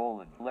also: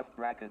 left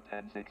bracket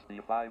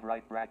 1065,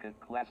 right bracket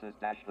classes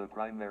dash the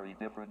primary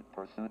different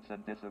pursuits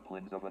and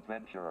disciplines of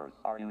adventurers.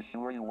 Are you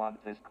sure you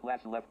want this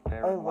class? Left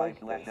parent Y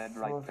slash N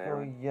right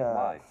parent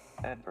Y.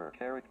 Enter.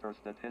 Character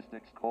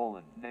statistics: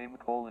 name: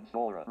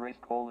 Sora, race: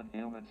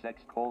 human,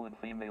 sex: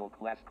 female,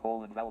 class: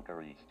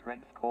 Valkyrie,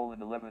 strength: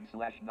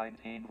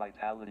 11/19,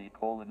 vitality: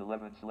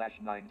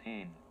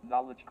 11/19,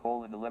 knowledge: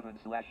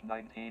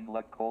 11/19,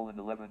 luck: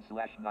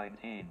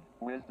 11/19,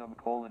 wisdom: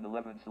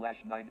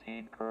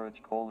 11/19,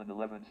 courage: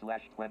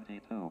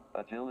 11/22,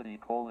 agility: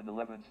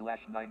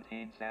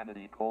 11/19,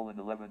 sanity: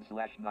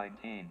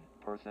 11/19,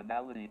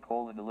 personality: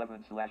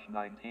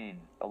 11/19,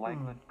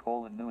 alignment: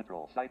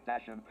 neutral. Sight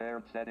dash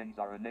impaired settings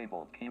are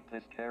enabled. Keep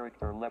this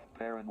character left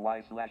parent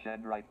Y slash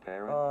N right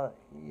parent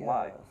Yes.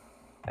 Y.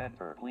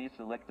 Enter. Please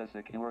select the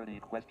security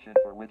question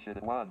for which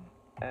it 1.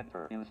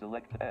 Enter. You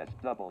select S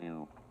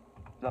W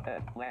the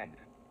S blank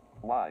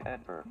Y.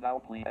 Enter. Now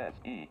please S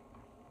E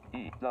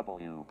E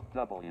W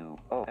W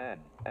O N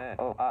N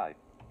O I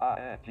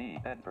G.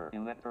 Enter.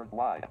 You entered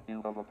Y.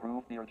 You have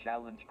approved your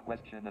challenge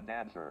question and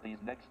answer.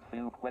 These next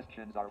few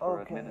questions are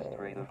for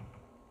administrative.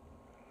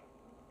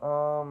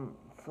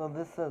 So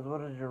this says,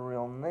 what is your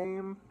real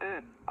name?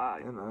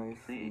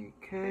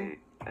 N-I-C-K.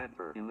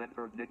 Enter. You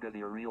entered Nick as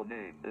your real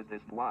name. Is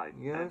this Y?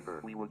 Yes.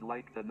 Enter. We would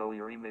like to know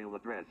your email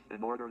address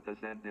in order to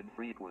send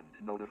infrequent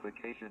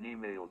notification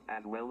emails,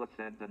 as well as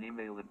send an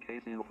email in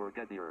case you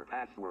forget your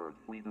password.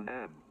 We do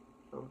M.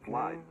 Okay.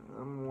 Y.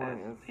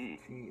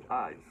 M-Y-S-T-I-C-I-R-E.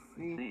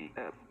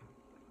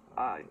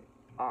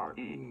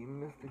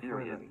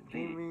 Period.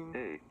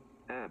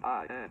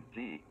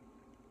 G-A-M-I-N-G.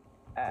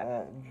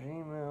 At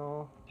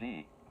Gmail.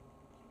 G-M-A-I-L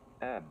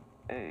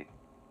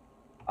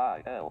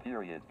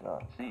period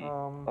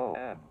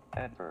C-O-M.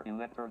 Enter. You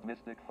entered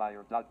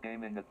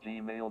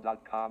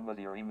mysticfire.gaming@gmail.com as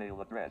your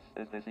email address.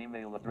 Is this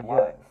email address?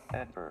 Yes.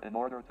 Enter. In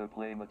order to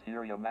play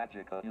Materia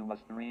Magica, you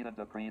must read and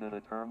agree to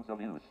the terms of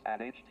use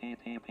at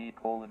http://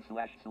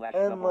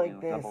 And like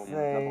they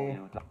say,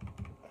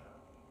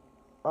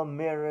 a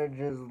marriage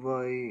is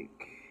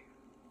like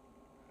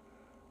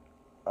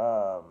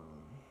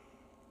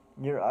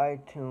your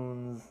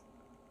iTunes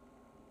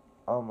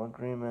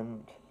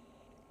agreement.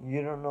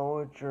 You don't know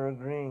what you're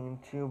agreeing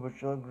to, but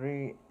you'll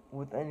agree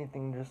with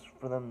anything just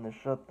for them to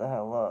shut the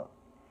hell up.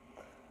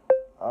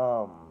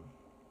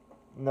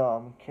 No,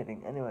 I'm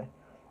kidding. Anyway,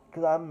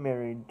 because I'm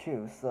married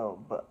too, so,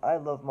 but I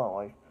love my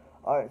wife.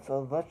 Alright,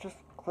 so let's just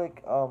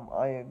click,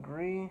 I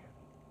agree.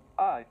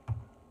 I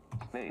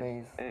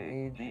Space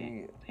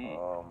A-G, T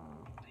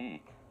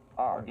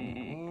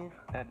REE.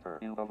 Enter.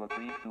 You have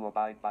agreed to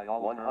abide by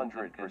all terms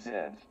and 100%.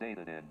 conditions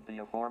stated in the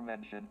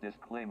aforementioned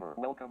disclaimer.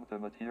 Welcome to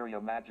Materia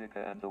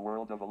Magica and the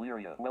world of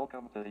Illyria.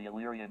 Welcome to the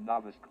Illyrian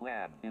Novice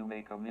Clan. You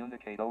may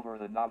communicate over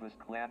the Novice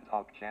Clan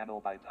Talk channel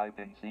by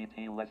typing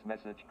CT less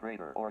message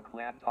greater or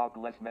Clan Talk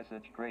less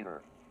message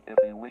greater. If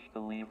you wish to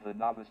leave the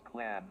Novice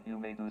Clan, you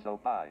may do so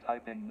by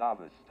typing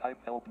Novice. Type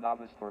Help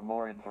Novice for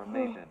more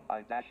information.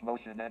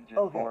 I-Motion Engine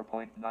Okay.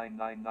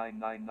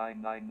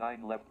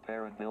 4.999999 left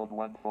parent build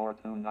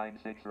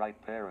 14296 right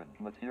parent.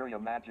 Materia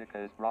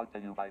Magica is brought to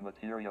you by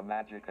Materia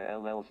Magica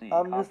LLC.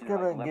 I'm just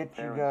Copyright gonna left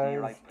get you parent, guys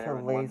right to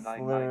parent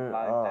Laceler,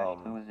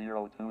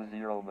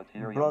 1995-2020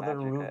 Materia Brother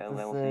Magica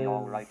LLC.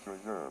 All Rufus's, rights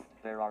reserved.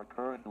 There are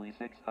currently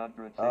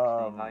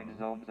 669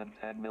 zones and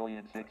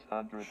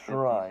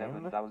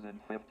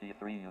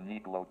 10,657,053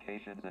 unique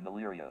locations in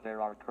Illyria.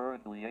 There are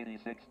currently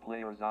 86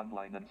 players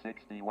online and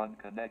 61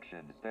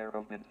 connections. There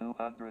have been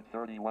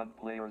 231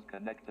 players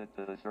connected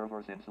to the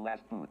server since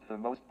last boot. The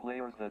most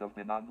players that have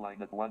been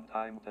online at one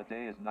time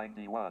today is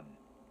 91.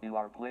 You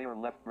are player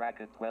left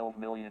bracket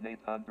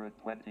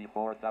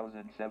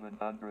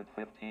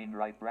 12,824,715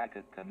 right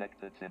bracket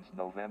connected since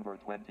November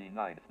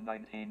 29th,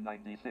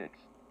 1996.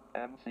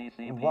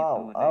 MCCP2 wow,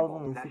 I was enable.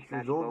 only 6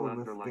 years old when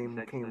this game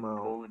came out.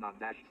 Colon on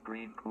dash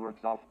screen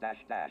courts off dash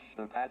dash.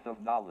 The path of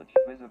knowledge.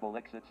 Visible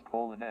exits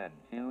colon N.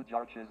 Huge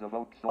arches of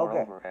oak soar Okay.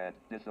 overhead,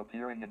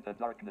 disappearing into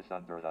darkness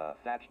under the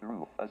thatched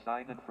roof. A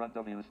sign in front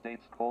of you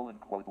states colon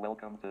quote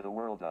welcome to the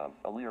world of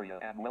Illyria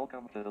and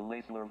welcome to the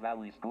Laceler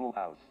Valley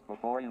Schoolhouse.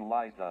 Before you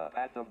lies the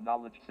path of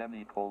knowledge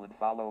semicolon.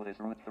 Follow this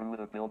route through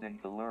the building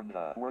to learn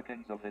the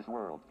workings of this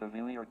world. To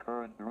view your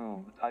current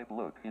room, type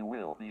look. You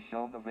will be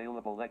shown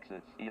available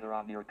exits either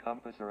on your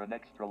compass or an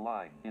extra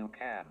line. You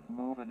can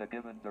move in a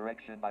given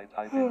direction by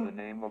typing the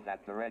name of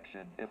that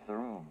direction if the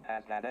room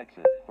has that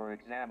exit. For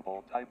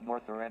example, type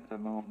north or N to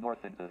move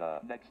north into the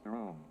next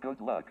room.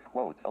 Good luck.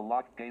 Quote, a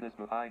locked gate is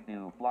behind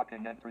you,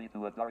 blocking entry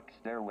to a dark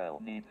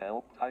stairwell. Need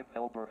help? Type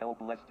help or help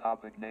less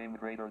topic name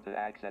greater to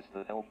access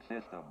the help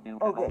system. You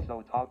can Okay.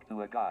 also talk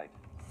to a guide.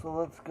 So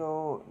let's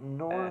go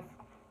north.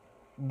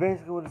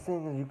 Basically what it's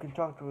saying is you can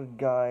talk to a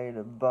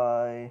guide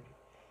by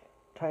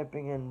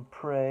typing in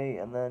pray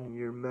and then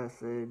your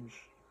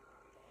message,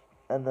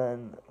 and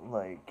then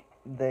like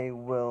they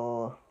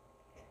will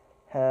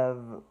have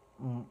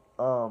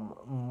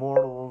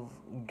mortals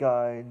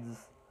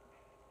guides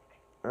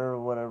or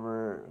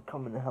whatever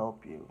come and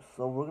help you.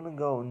 So we're gonna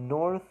go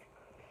north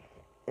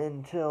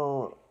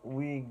until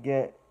we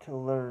get to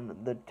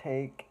learn the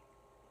take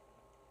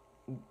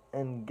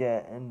and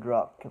get and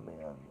drop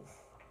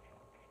commands.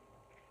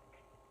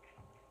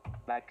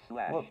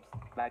 Backslash. Whoops.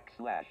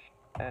 Backslash.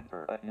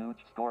 Enter. A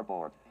huge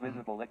scoreboard.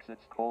 Visible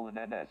exits colon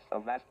NS. A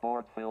vast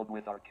board filled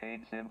with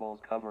arcane symbols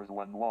covers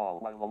one wall,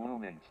 while a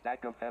looming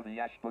stack of heavy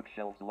ash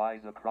bookshelves lies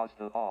across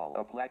the hall.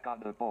 A plaque on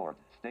the board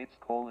states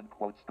colon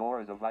quote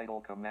score is a vital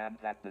command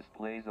that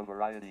displays a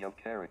variety of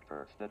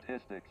character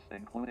statistics,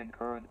 including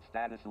current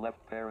status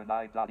left parent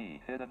I.E,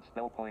 hidden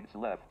spell points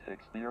left,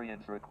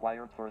 experience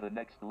required for the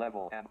next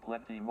level, and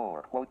plenty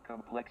more. Quote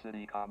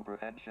complexity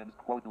comprehensions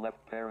quote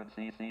left parent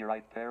CC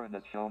right parent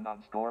as shown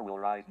on score will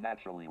rise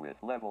naturally with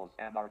levels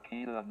and are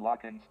key to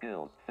unlocking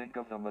skills. Think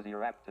of them as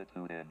your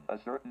aptitude in a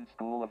certain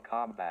school of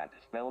combat.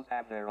 Spells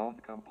have their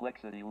own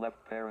complexity left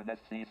parent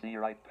SCC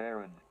right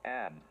parent,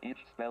 and each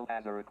spell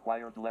has a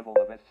required level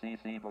of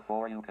SCC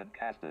before you can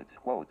cast it.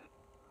 Quote.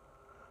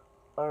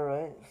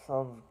 Alright,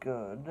 sounds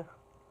good.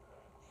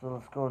 So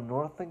let's go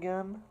north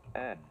again.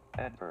 N.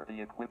 Enter the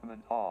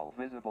equipment hall.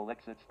 Visible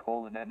exits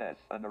colon NS.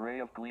 An array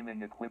of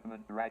gleaming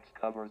equipment racks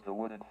covers the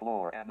wooden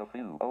floor, and a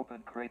few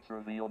open crates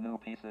reveal new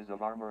pieces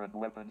of armor and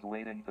weapons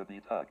waiting to be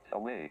tucked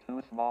away.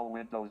 Two small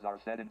windows are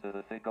set into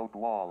the thick oak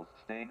walls,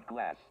 stained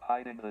glass,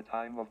 hiding the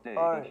time of day.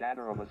 Alright. The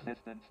chatter of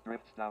assistants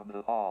drifts down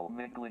the hall,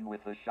 mingling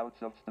with the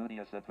shouts of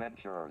studious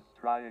adventurers.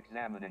 Try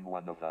examining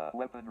one of the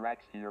weapon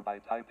racks here by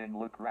typing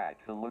look rack.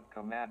 The look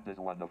command is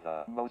one of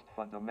the most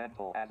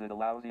fundamental, as it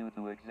allows you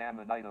to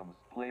examine items,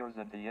 players,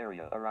 and the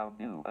area around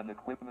you. An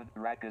equipment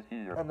rack is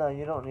here. And no,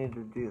 you don't need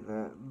to do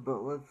that.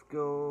 But let's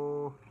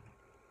go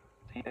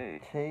T-A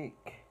take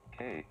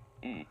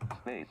K-E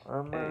space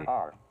armor.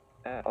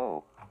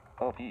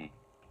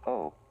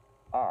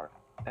 A-R-N-O-O-R.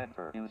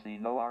 Enter. You see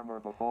no armor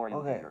before you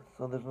Okay, here.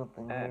 so there's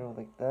nothing here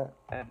like that.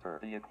 Enter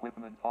the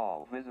equipment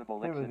hall. Visible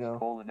Here we exits go.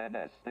 colon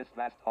NS. This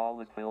vast hall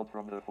is filled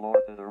from the floor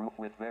to the roof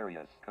with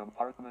various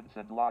compartments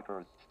and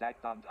lockers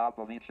stacked on top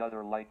of each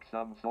other like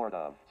some sort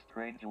of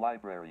strange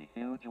library.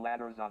 Huge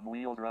ladders on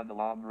wheels run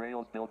along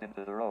rails built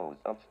into the rows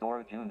of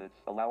storage units,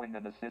 allowing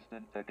an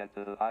assistant to get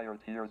to the higher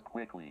tiers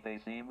quickly. They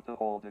seem to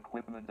hold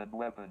equipment and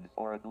weapons,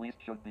 or at least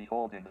should be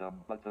holding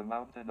them, but the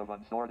mountain of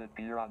unsorted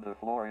gear on the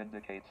floor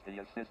indicates the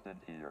assistant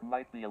here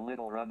might be a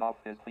little run off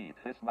his feet.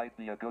 This might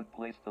be a good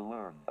place to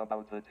learn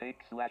about the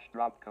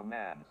take/drop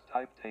commands.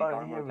 Type take Alright,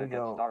 armor here we to get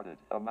go. started.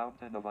 A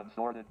mountain of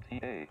unsorted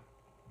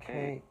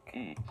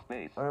T-A-K-E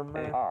space armor.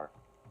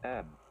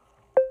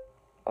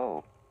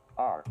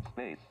 A-R-M-O-R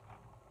space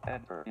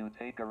Enter. You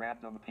take a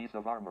random piece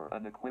of armor.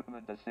 An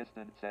equipment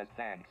assistant says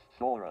thanks.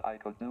 Sora, I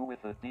could do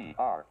with a D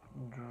R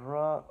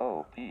Drop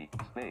O P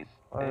space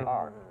A R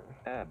armor.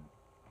 M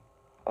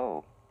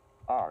O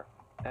R.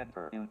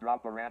 Enter. You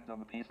drop a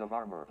random piece of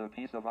armor. The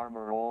piece of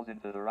armor rolls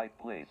into the right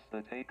place.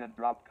 The take and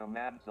drop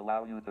commands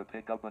allow you to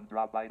pick up and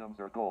drop items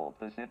or gold.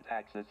 The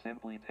syntax is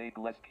simply take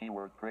less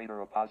keyword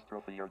greater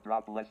apostrophe or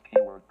drop less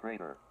keyword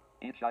greater.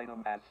 Each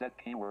item has set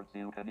keywords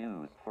you can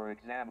use. For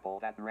example,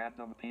 that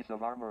random piece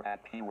of armor had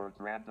keywords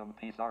random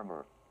piece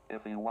armor.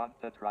 If you want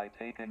to try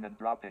taking and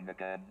dropping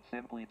again,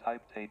 simply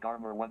type take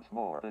armor once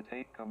more. The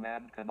take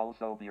command can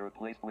also be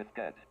replaced with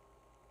get.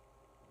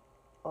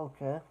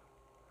 Okay.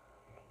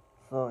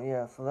 So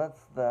yeah, so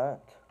that's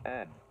that.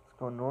 N. Let's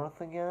go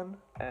north again.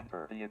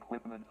 Enter the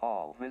equipment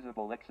hall.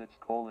 Visible exits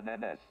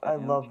 (NS). I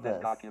huge love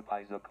desk this.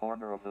 occupies a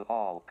corner of the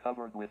hall,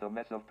 covered with a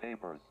mess of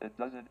papers. It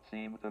doesn't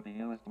seem to be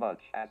used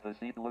much, as the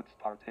seat looks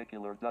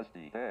particular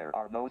dusty. There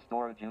are no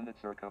storage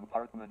units or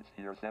compartments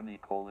here.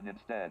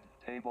 Instead,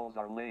 tables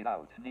are laid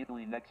out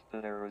neatly next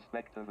to their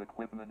respective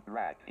equipment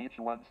rack. Each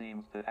one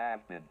seems to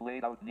have been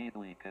laid out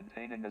neatly,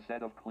 containing a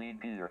set of clean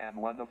gear, and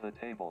one of the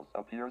tables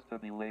appears to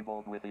be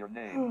labeled with your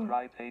name.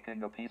 Try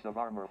taking a piece of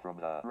armor from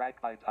the rack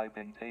by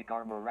typing take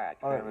armor rack.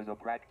 Alright. There is a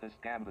practice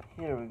canvas.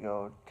 Here we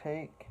go.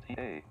 Take.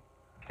 T-A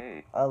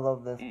K I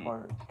love this E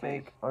part.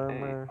 space Take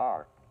armor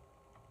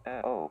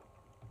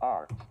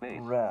A-R-O-R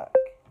space rack.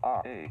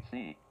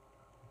 R-A-C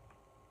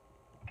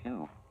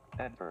Q.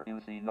 Enter. You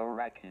see no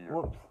rack here.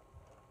 Whoops.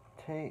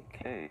 Take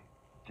K-J-J-K-E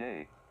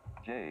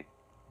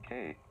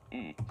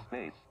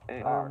space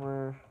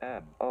armor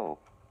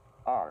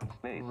A-R-M-O-R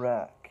space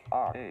rack.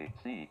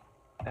 R-A-C.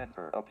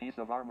 Enter. A piece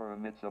of armor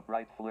emits a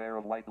bright flare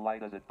of white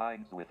light as it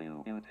binds with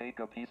you. You take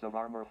a piece of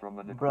armor from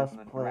an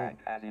equipment Breastplate. rack.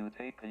 As you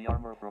take the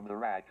armor from the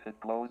rack, it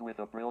glows with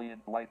a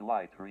brilliant white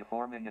light,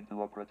 reforming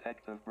into a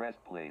protective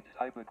breastplate.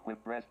 Type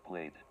equip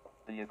breastplate.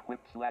 The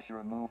equip /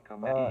 remove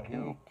command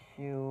EQ.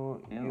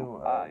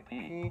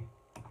 EQUIP.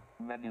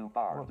 Menu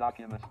bar. Whoops.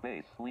 Document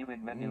space.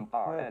 Leaving menu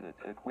bar. Equip. Edit.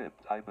 Equip.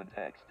 Type in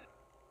text.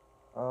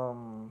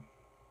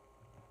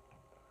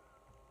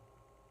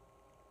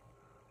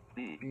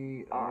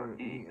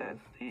 B-R-E-S-T-P-L-A-T-E.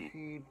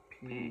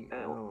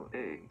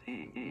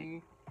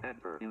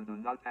 Enter. You do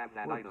not have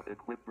that Whoops. item.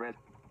 Equip breast.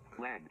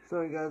 Blank.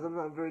 Sorry guys, I'm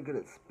not very good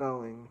at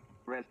spelling.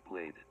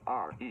 Breastplate.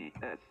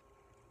 R-E-S.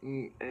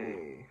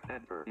 E-A.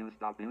 Enter. You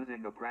stop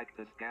using a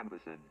practice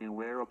canvassing. You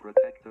wear a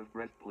protective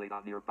breastplate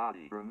on your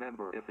body.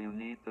 Remember, if you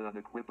need to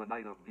unequip an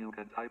item, you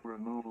can type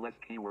remove less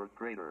keyword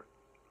greater.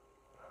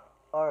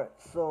 Alright,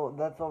 so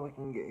that's all we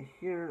can get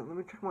here. Let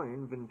me check my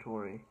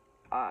inventory.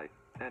 I.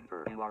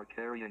 Enter. You are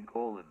carrying :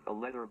 a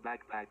leather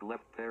backpack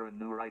left parent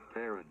new right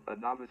parent, a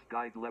novice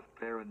guide left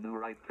parent new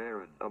right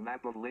parent, a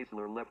map of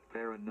Laisler left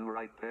parent new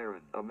right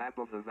parent, a map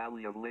of the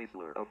Valley of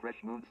Laisler, a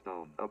fresh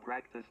moonstone, a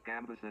practice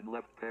canvas and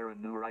left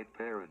parent new right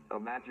parent, a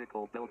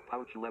magical belt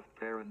pouch left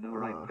parent new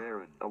right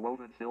parent, a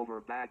woven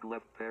silver bag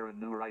left parent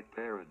new right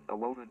parent, a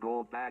woven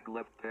gold bag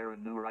left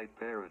parent new right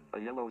parent, a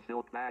yellow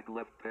silk bag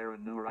left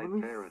parent new right Let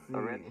me parent, a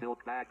red see.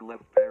 silk bag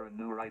left parent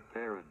new right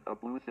parent, a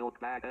blue silk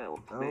bag L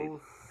space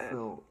Oh, S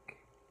silk.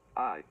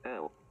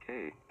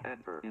 I-L-K.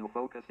 Enter. You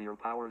focus your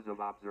powers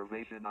of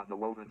observation on the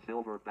woven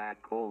silver bag :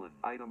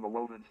 item. A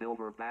woven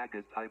silver bag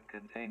is type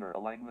container.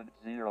 Alignment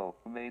 0.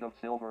 Made of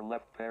silver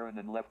left parent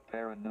and left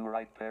parent new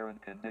right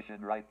parent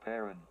condition right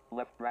parent.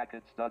 Left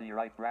bracket study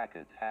right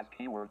bracket. Has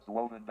keywords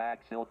woven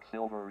bag silk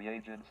silver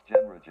reagents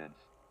gem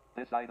regents.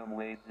 This item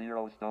weighs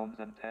 0 stones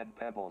and 10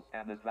 pebbles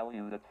and is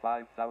valued at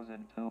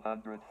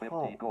 5,250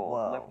 Oh, gold.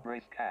 wow. Left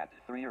brace cat,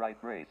 3 right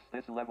brace.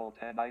 This level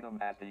 10 item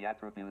has the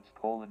attributes :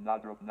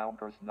 Nodrop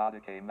Nounkers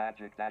Nodike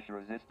magic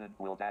resistant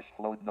will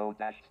float no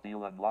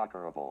steal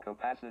unlockerable.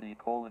 Capacity :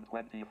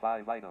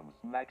 25 items.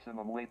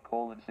 Maximum weight :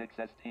 6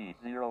 st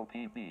 0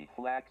 pb.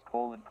 Flax :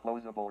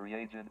 closable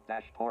reagent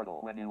portal.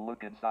 When you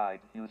look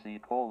inside, you see :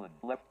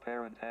 left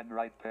parent and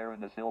right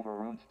parent a silver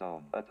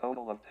runestone. A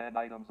total of 10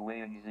 items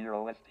weighing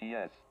 0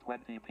 sts.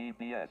 20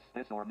 PBS.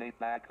 This ornate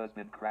bag has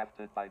been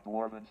crafted by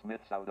dwarven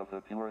smiths out of the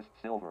purest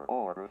silver,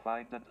 or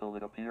refined until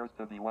it appears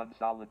to be one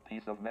solid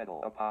piece of metal.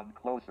 Upon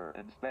closer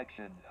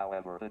inspection,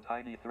 however, the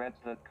tiny threads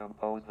that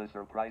compose the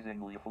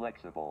surprisingly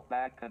flexible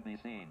bag can be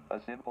seen.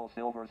 A simple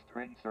silver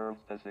string serves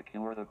to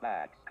secure the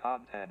bag's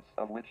contents,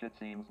 of which it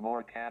seems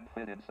more can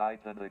fit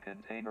inside than the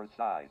container's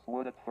size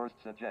would at first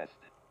suggest.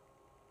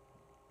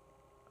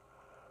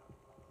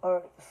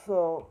 Alright,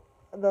 so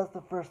that's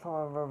the first time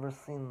I've ever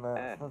seen that.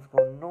 And So let's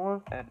go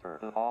north. Enter.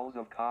 The halls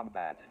of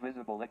combat.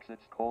 Visible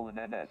exits :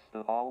 NS.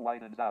 The hall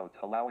widens out,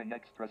 allowing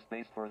extra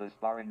space for the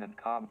sparring and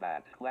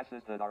combat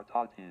classes that are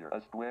taught here. A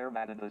square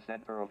mat in the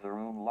center of the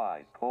room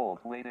lies cold,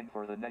 waiting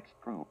for the next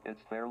group.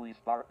 It's fairly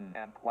Spartan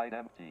and quite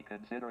empty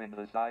considering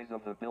the size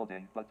of the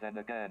building, but then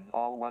again,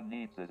 all one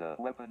needs is a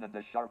weapon and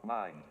a sharp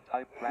mind.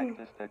 Type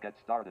practice to get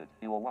started.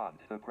 You'll want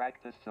to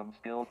practice some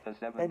skills to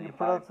 75%. And you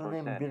pronounce the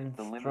name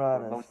The limit for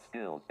Beardstratus. most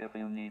skills. If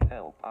you need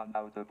help on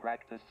how to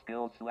practice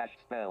skills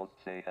 / spells,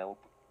 say help.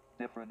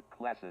 different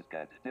classes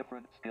get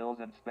different skills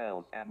and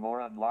spells, and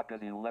more unlock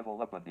as you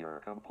level up and your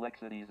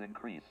complexities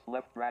increase.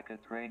 Left bracket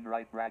train,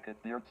 right bracket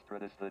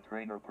Beardstratus. The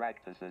trainer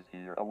practices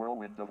here a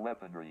whirlwind of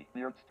weaponry.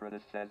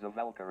 Beardstratus says a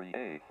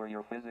Valkyrie. For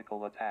your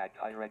physical attack,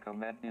 I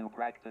recommend you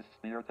practice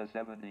Spear to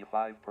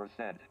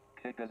 75%.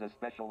 Kick as a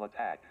special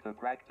attack. To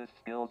practice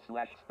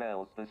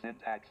skills/spells, the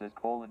syntax is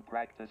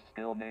 :practice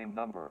skill name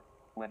number.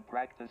 When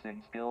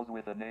practicing skills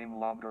with a name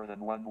longer than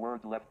one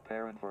word, left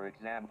parent for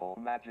example,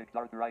 magic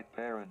dart right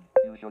parent,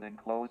 you should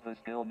enclose the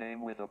skill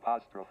name with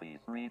apostrophes.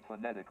 Read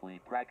phonetically.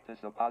 Practice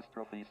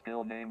apostrophe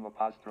skill name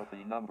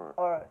apostrophe number.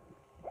 Alright.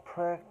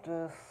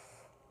 Practice.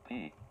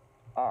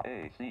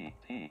 Practice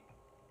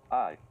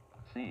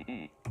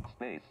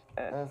space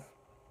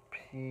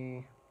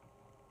SP.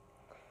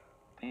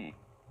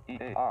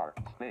 PEAR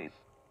space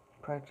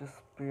Practice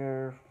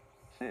Spear.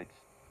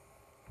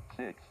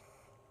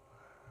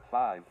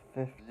 665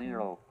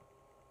 0.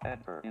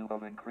 Enter. You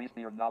have increased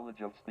your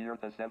knowledge of Spear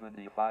to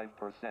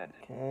 75%.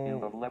 Okay. You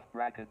have left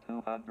bracket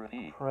 200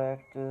 E.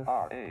 Practice.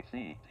 RACTICE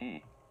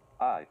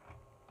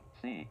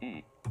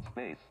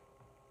space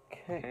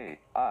Kick.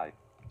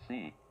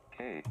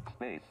 KICK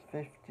space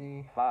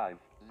 50.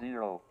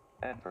 50.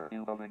 Enter.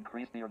 You have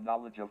increased your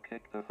knowledge of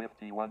Kick to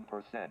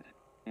 51%.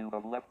 You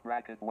have left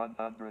bracket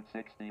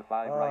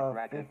 165 right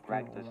bracket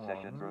practice 51.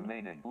 sessions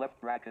remaining.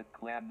 Left bracket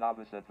clan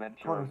novice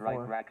adventurers 24.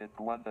 right bracket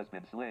one has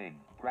been slain.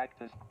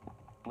 Practice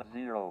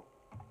 0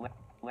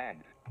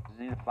 lang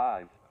 0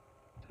 5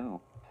 2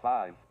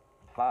 5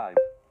 5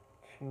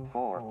 2,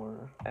 4.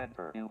 4.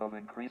 Enter. You have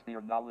increased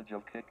your knowledge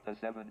of Kick to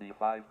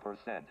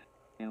 75%.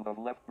 You have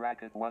left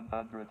bracket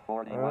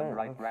 141 Alright,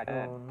 right let's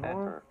bracket. go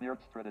Enter. north.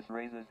 Beardstratus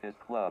raises his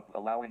club,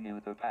 allowing you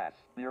to pass.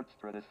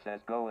 Beardstratus says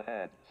go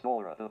ahead.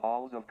 Sora. The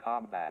halls of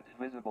combat.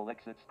 Visible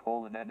exits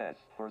 :NS.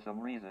 For some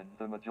reason,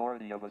 the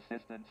majority of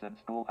assistants and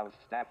schoolhouse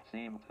staff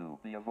seem to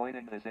be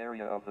avoiding this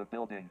area of the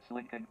building,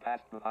 slinking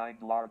past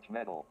behind large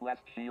metal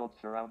blast shields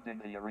surrounding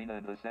the arena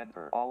in the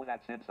center. All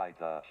that's inside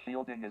the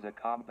shielding is a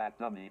combat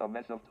dummy, a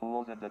mess of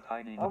tools, and a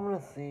tiny... I'm gonna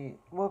see.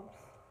 Whoops.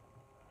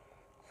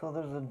 So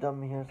there's a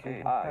dummy here, so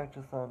you can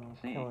practice on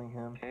killing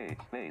him. K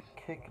space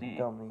Kick D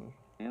dummy.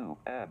 U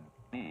M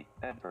B.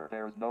 Enter.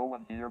 There's no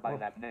one here by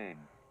that name.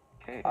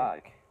 Kick.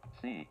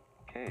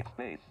 K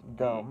space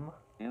Dumb.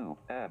 U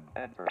M.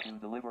 Enter. You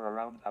deliver a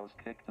roundhouse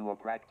kick to a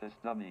practice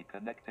dummy,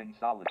 connecting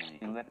solidly.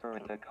 You enter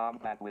into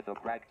combat with a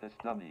practice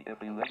dummy.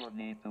 If you ever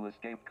need to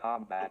escape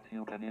combat,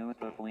 you can use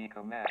the flee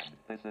command.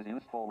 This is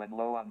useful when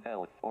low on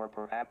health, or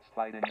perhaps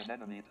fighting an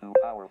enemy too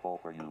powerful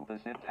for you. The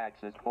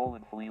syntax is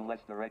 :flee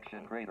less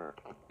direction greater.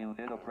 You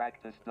hit a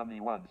practice dummy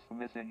once,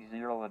 missing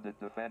 0 and it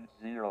defends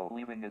 0,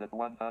 leaving it at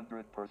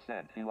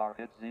 100%. You are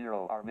hit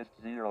 0, are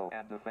missed 0,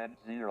 and defend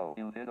 0.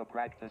 You hit a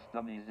practice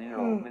dummy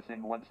 0,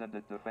 missing once and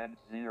it defends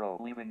 0,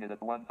 leaving it at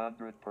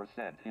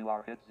 100%. You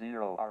are hit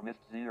 0, are missed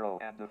 0,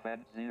 and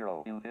defend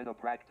 0. You hit a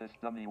practice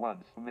dummy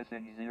once,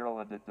 missing 0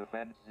 and it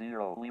defends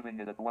 0, leaving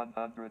it at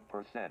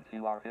 100%.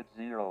 You are hit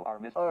 0, are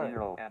missed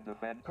 0, and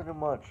defend. Pretty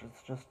much,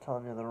 it's just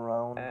telling you the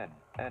round.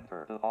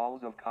 Enter. The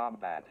halls of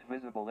combat.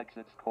 Visible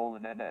exits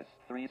 :NS.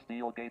 3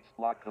 steel gates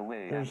block the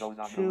way, There's and those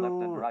on the two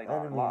left and right are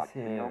enemies locked.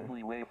 here. The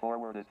only way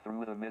forward is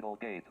through the middle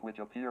gate, which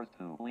appears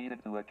to lead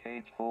into a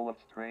cage full of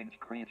strange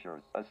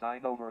creatures. A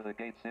sign over the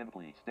gate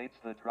simply states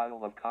the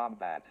trial of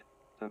combat.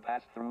 To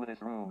pass through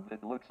this room,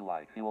 it looks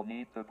like you will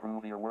need to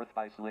prove your worth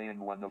by slaying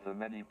one of the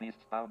many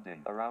beasts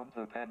bounding around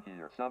the pen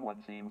here.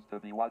 Someone seems to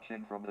be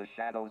watching from the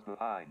shadows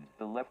behind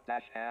the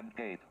left-hand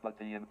gate, but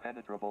the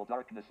impenetrable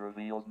darkness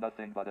reveals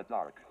nothing but a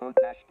dark hood.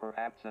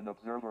 Perhaps an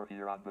observer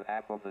here on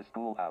behalf of the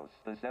schoolhouse.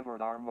 The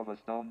severed arm of a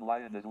stone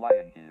lion is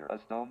lying here. A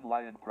stone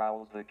lion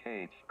prowls the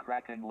cage,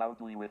 cracking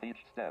loudly with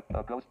each step.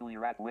 A ghostly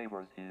rat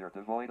wavers here,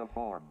 devoid of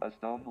form. A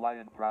stone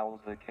lion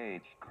prowls the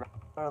cage.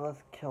 Alright,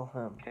 let's kill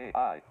him. Kick.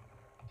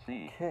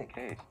 K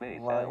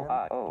space Lion.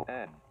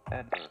 LION.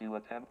 Enter. You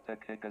attempt to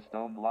kick a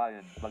stone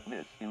lion, but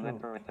miss. You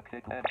enter into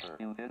kick. Enter.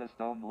 You hit a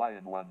stone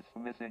lion once,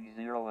 missing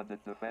 0 and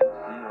it defends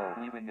 0,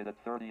 leaving it at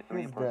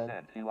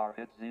 33%. You are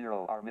hit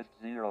 0, are missed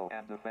 0,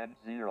 and defend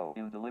 0.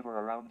 You deliver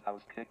a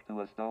roundhouse kick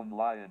to a stone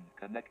lion,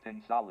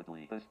 connecting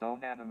solidly. The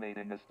stone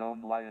animating a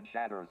stone lion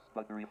shatters,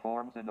 but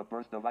reforms in a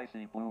burst of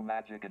icy blue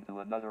magic into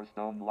another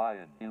stone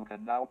lion. You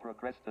can now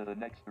progress to the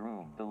next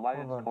room. The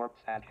lion's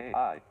corpse has Kick.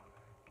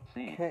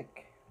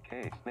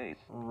 K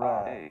space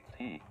Rat.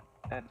 R-A-T.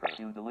 Enter.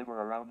 You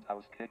deliver a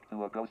roundhouse kick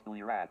to a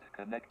ghostly rat,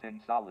 connecting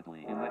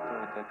solidly. You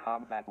enter into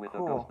combat with a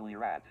ghostly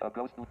rat. A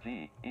ghostly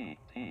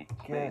G-E-T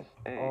space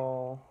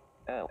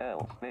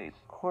A-L-L space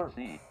Corpse.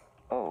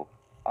 C-O-R-P-E.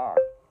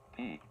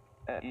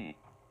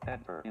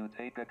 Enter. You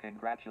take a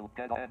congratulate.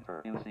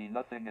 Enter. You see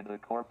nothing in the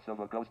corpse of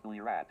a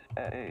ghostly rat.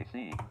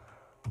 A-C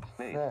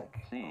space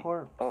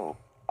C-O-R-P-E.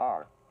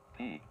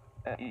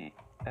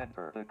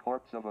 Enter. The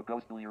corpse of a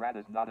ghostly rat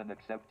is not an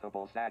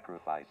acceptable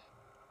sacrifice.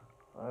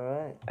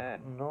 Alright,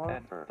 And north.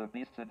 enter. The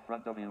beasts in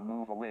front of you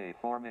move away,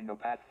 forming a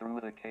path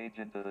through the cage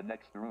into the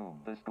next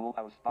room. The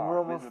schoolhouse We're star.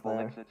 almost Visible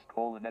there. exits :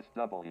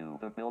 SW.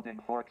 The building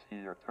forks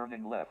here,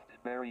 turning left.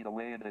 Buried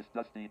away in this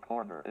dusty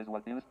corner is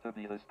what used to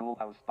be the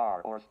schoolhouse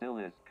star, or still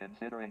is,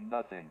 considering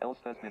nothing else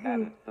has been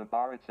added. The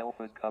bar itself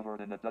is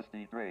covered in a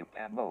dusty drape,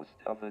 and most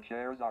of the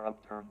chairs are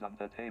upturned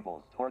onto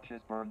tables.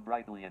 Torches burn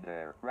brightly in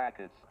there.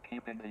 Brackets,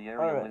 keeping the area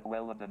Alright. lit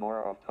well and an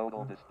aura of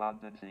total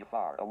despondency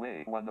far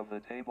away. One of the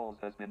tables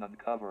has been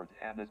uncovered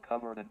and is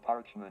covered in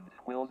parchment,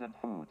 quills, and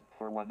food.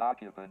 For one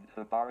occupant,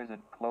 the bar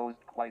isn't closed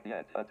quite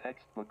yet. A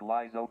textbook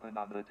lies open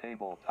on the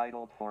table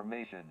titled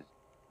Formations.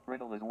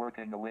 Riddle is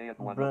working away at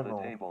one of the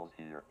Brindle. tables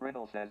here.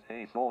 Riddle says,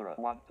 "Hey Sora,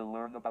 want to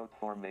learn about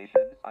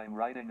formations? I'm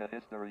writing a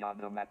history on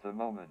them at the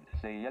moment.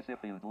 Say yes if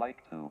you'd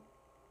like to."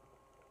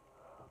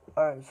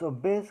 Alright, so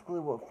basically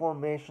what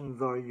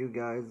formations are, you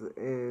guys,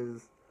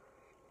 is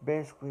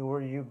basically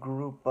where you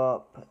group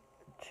up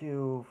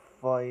to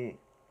fight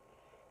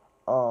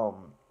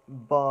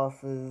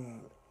bosses,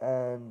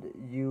 and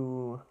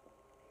you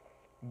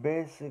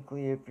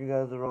basically, if you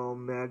guys are all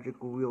magic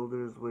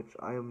wielders, which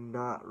I am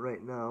not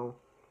right now,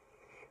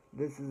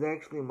 this is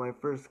actually my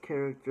first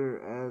character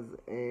as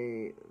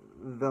a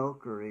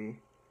Valkyrie.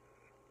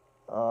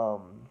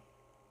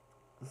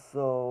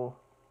 So,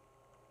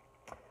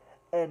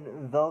 and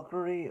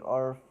Valkyrie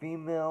are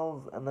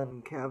females, and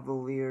then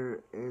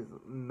Cavalier is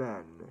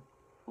men.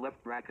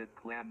 Left bracket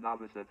clan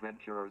novice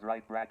adventurers,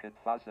 right bracket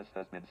Phasis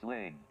has been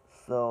slain.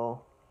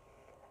 So,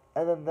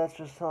 and then that's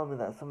just telling me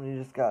that somebody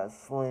just got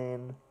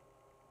slain,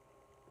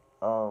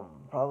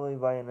 probably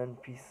by an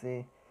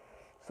NPC.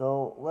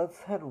 So,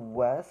 let's head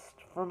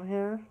west from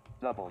here.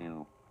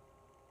 W.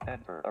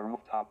 Enter a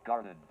rooftop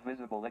garden.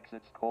 Visible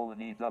exits :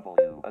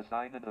 EW.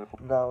 Assigned the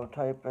Now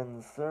type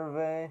in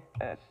survey.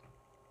 SURVEY.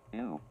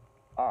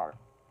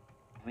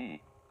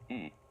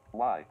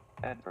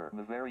 Enter.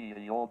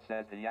 Very old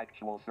says the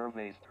actual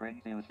survey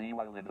strings you see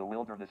while in the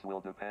wilderness will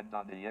depend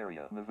on the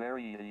area.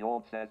 Very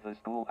old says the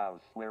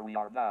schoolhouse, where we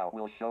are now,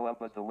 will show up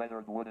as the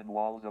weathered wooden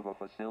walls of a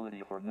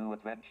facility for new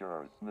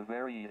adventurers.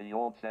 Very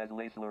old says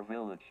Lasler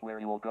Village, where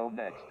you will go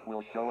next,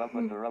 will show up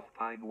as the rough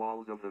pine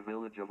walls of the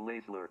village of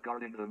Lasler,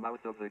 guarding the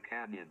mouth of the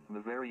canyon.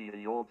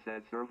 Very old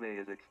says survey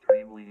is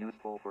extremely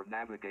useful for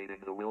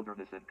navigating the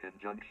wilderness in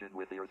conjunction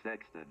with your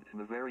sextant.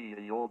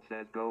 Very old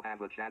says go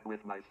have a chat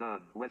with my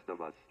son, west of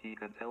us. He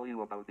can tell you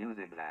about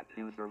using that.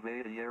 You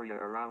survey the area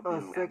around A you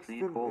and see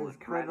sextant Poland is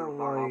kinda rather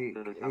far off like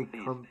to the a southeast.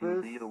 You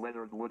compass. see the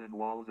weathered wooden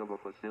walls of a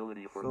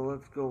facility for So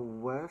let's go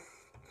west.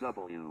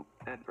 W.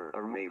 Enter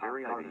a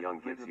Mayberry rooftop Ivy Young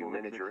garden. gives you Visible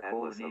miniature exits :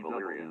 Atlas of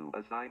Illyria. EW.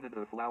 Assigned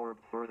the flower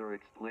further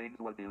explains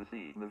what you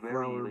see. Flower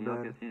Maveri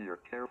Young bed. is here,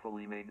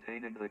 carefully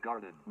maintaining the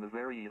garden.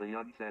 Maveri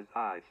Young says,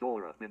 "Hi,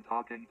 Sora. Been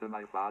talking to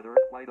my father?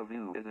 Quite a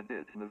view, isn't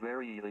it?"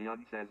 Maveri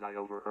Young says, "I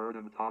overheard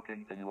him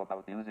talking to you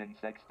about using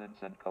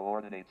sextants and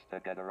coordinates to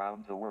get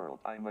around the world.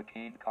 I'm a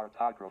keen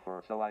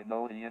cartographer, so I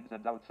know the ins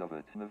and outs of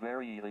it."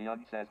 Maveri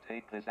Young says,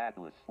 "Take this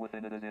atlas.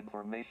 Within it is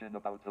information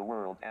about the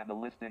world and a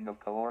listing of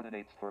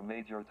coordinates for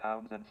major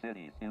towns and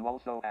cities. You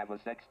also have a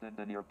sextant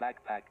in your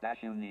backpack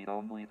that you need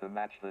only to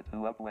match the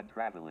two up when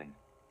traveling.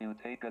 You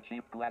take a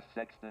cheap glass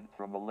sextant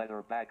from a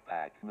leather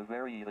backpack.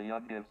 Maveri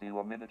Young gives you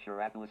a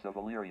miniature atlas of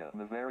Illyria.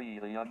 Maveri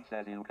Young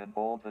says you can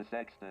hold the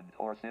sextant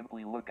or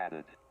simply look at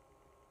it."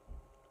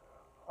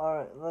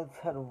 Alright, let's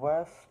head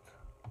west.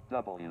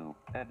 W.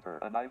 Enter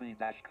an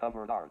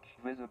ivy-covered arch.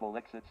 Visible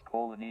exits :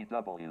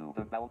 EW.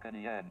 The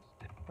balcony ends.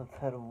 Let's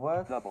head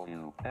west.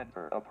 W.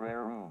 Enter a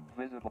prayer room.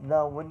 Visible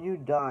Now, when you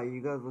die,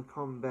 you guys will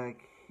come back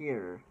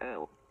here.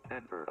 L.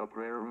 Enter a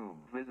prayer room.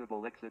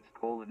 Visible exits :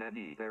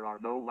 NE. There are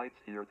no lights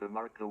here to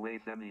mark the way :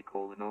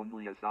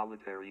 only a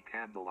solitary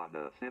candle on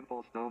a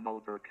simple stone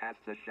altar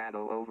casts a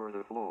shadow over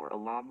the floor. A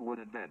long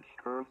wooden bench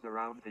curves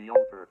around the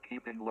altar,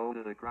 keeping low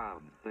to the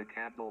ground. The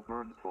candle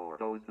burns for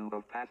those who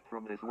have passed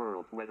from this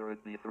world, whether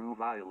it be through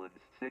violence,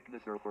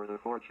 sickness, or for the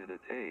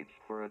fortunate age.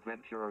 For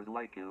adventurers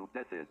like you,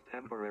 death is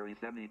temporary :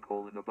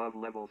 above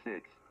level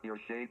 6. Your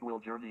shade will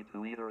journey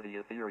to either the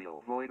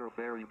ethereal, void, or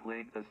fairy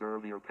plane to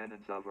serve your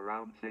penance of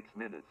around 6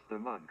 minutes. The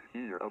monk,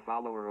 here a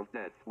follower of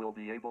death, will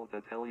be able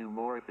to tell you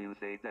more if you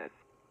say death.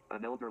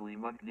 An elderly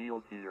monk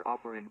kneels here,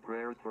 offering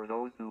prayers for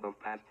those who have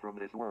passed from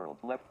this world.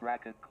 Left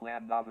bracket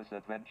clan novice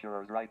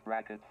adventurers, right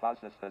bracket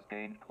Phasis has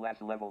gained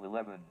class level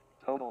 11.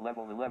 Total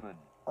level 11.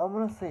 I'm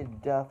gonna say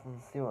death and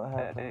see what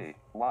happens.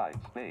 S-A-Y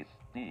space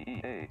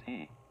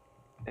D-E-A-T-H.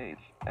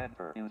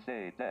 Enter. You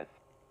say death.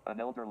 An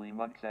elderly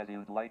monk says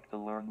you'd like to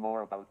learn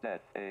more about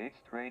death. A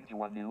strange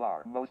one you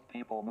are. Most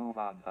people move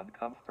on,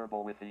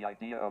 uncomfortable with the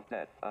idea of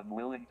death,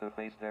 unwilling to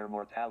face their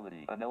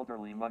mortality. An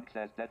elderly monk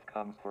says death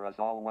comes for us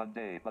all one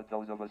day, but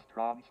those of a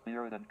strong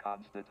spirit and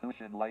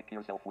constitution like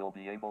yourself will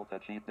be able to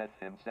cheat death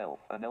himself.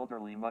 An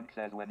elderly monk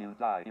says when you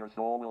die, your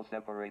soul will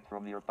separate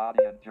from your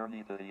body and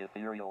journey to the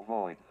ethereal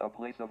void, a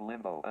place of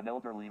limbo. An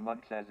elderly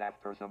monk says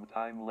after some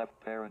time left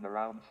parent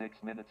around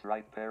 6 minutes,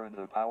 right parent,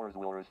 the powers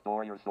will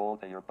restore your soul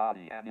to your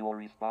body and you will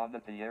respawn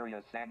at the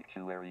area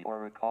sanctuary or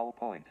recall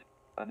point.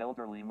 An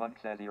elderly monk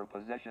says your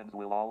possessions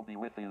will all be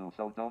with you,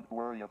 so don't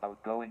worry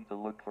about going to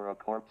look for a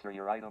corpse or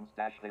your items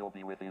dash they'll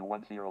be with you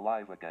once you're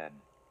alive again.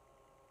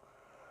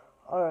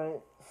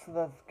 Alright, so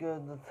that's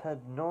good. Let's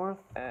head north.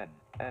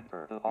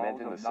 Enter. The halls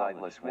Menton, of the knowledge.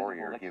 sightless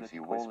warrior, Visible gives exits,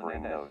 you colon,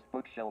 whispering NS. note.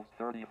 Bookshelves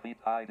 30 feet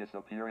high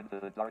disappear into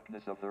the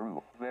darkness of the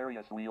roof.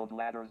 Various wheeled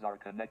ladders are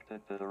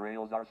connected to the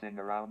rails arcing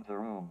around the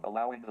room,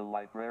 allowing the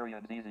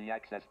librarians easy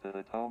access to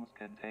the tomes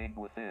contained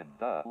within.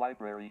 The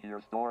library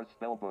here stores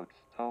spellbooks,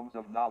 tomes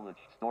of knowledge,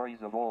 stories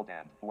of old,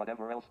 and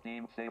whatever else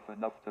deemed safe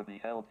enough to be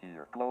held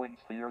here. Glowing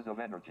spheres of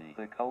energy,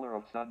 the color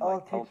of sunlight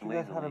I'll pulse teach you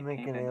guys how to lazily, make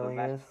an keeping the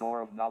alias. vast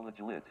store of knowledge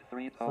lit.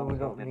 3 So tomes we have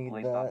don't been need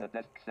placed on the that.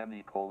 desk,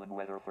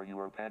 whether for you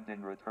or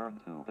pending return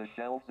to. The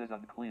shelves is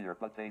unclear,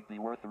 but they'd be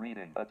worth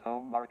reading. A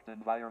tome marked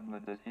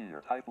environment is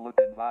here. Type look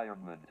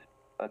environment.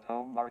 A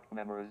tome marked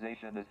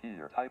memorization is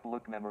here. Type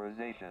look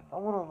memorization. I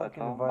want to A look at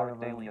tome marked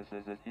environment.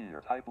 aliases is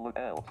here. Type look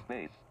L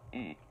space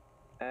E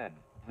N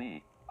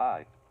V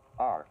I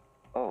R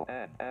O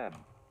N M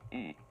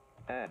E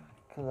N.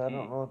 Because I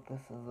don't know what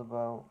this is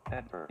about.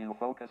 Enter. You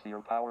focus your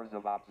powers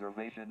of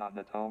observation on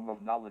the tome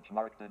of knowledge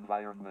marked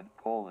environment,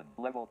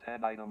 level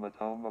 10 item. A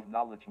tome of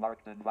knowledge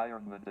marked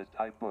environment is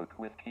type book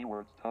with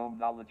keywords tome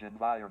knowledge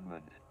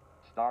environment.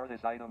 Star.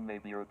 This item may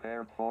be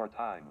repaired 4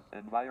 times.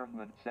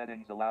 Environment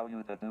settings allow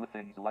you to do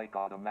things like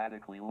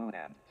automatically loot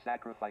and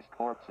sacrifice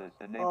corpses,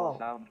 enable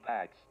sound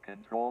packs,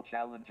 control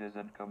challenges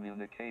and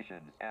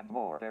communications, and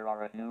more. There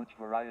are a huge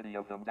variety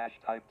of them.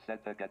 Type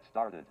set to get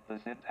started. The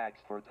syntax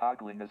for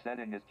toggling a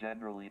setting is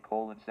generally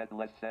set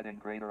less setting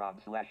greater on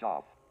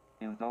 /off.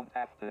 You don't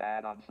have to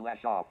add on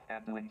 /off,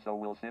 and doing so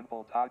will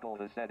simple toggle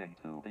the setting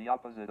to the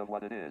opposite of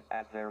what it is.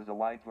 As there's a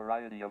wide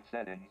variety of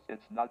settings,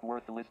 it's not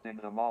worth listing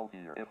them all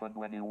here. If and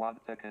when you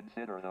want to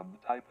consider them,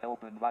 type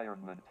help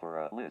environment for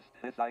a list.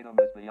 This item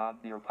is beyond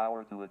your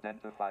power to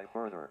identify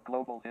further.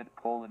 Global hit: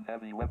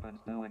 heavy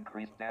weapons do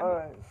increase damage.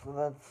 Alright, so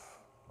that's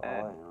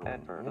all I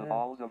Enter. really The needed.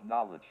 halls of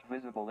knowledge.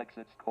 Visible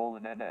exits: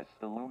 NS.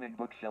 The looming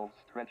bookshelves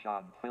stretch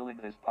on, filling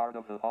this part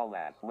of the hall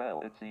as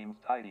well. It seems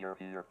tidier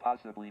here,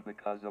 possibly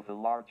because of the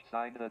large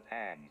sign that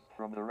hangs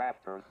from the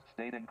rafters,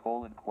 stating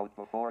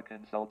before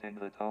consulting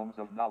the tomes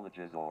of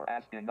knowledges or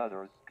asking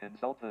others,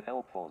 consult the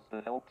helpfuls. The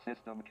help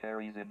system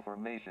carries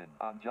information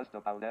on just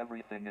about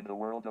everything in the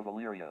world of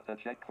Illyria. To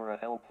check for a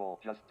helpful,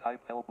 just type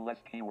help less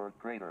keyword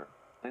greater.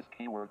 This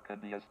keyword can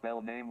be a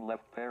spell name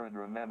left parent.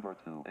 Remember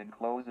to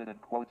enclose it in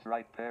quotes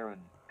right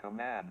parent,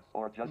 commands,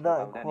 or just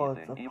Not about quotes,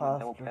 anything, even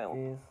help.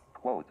 apostrophes.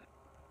 Quote.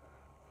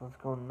 So let's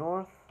go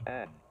north.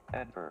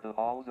 Enter. The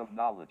halls of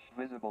knowledge.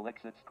 Visible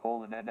exits: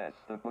 NS.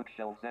 The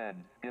bookshelves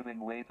end, giving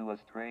way to a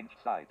strange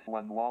sight.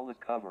 One wall is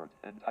covered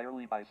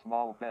entirely by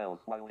small bells,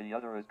 while the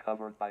other is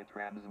covered by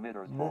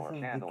transmitters for This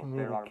is the channels.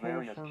 There are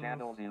various communications.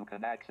 channels you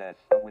can access,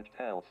 of which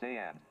Tell, Say,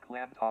 and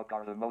Clan Talk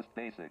are the most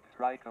basic.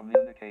 Try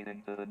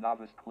communicating to the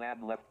novice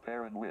clan left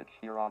parent, which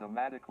you're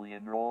automatically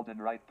enrolled in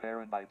right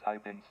parent by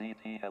typing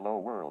CT Hello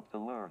World. To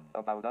learn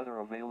about other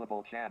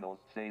available channels,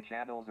 say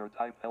channels or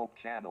type help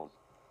channels.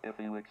 If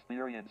you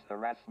experience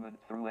harassment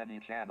through any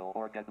channel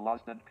or get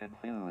lost and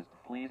confused,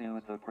 please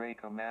use the pray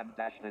command -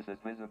 this is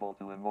visible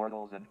to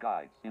immortals and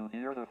guides. You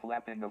hear the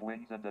flapping of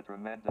wings and a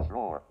tremendous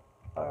roar.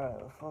 Alright,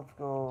 so let's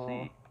go.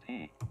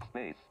 CT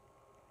space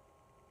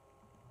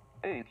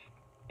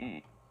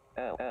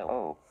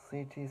HELLO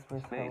CT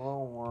space space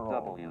hello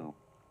world.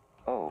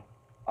 WORLD.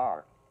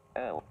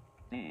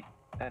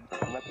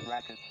 Enter. Left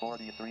bracket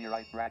 43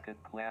 right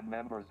bracket. Clan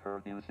members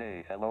heard you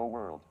say hello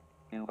world.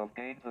 You have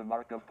gained the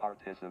mark of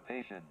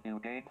participation. You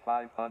gained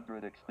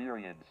 500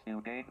 experience.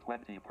 You gained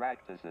 20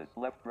 practices.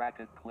 Left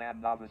bracket clan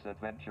novice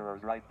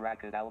adventurers. Right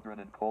bracket Aldrin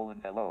and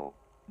hello.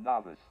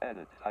 Novice.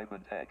 Edit. Type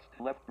in text.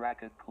 Left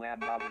bracket clan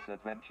novice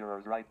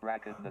adventurers. Right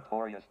bracket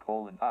notorious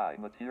I.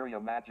 Materia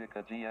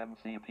Magica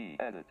GMCP.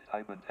 Edit.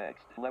 Type in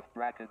text. Left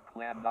bracket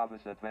clan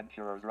novice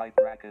adventurers. Right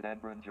bracket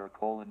Enbringer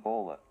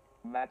Bola.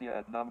 Madia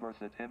at number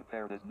sit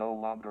impaired is no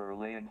longer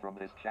relaying from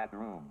his chat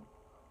room.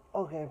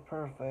 Okay,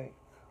 perfect.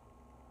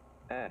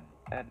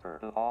 Enter.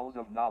 The halls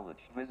of knowledge.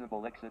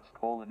 Visible exits: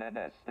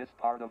 NS. This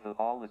part of the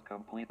hall is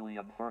completely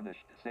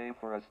unfurnished, save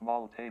for a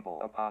small table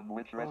upon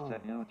which rests a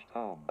huge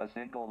tome. A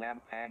single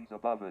lamp hangs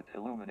above it,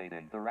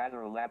 illuminating the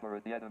rather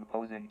elaborate yet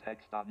imposing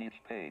text on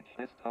each page.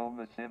 This tome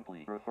is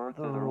simply referred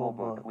to the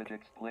rulebook, which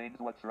explains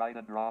what's right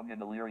and wrong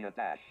in Illyria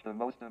 - the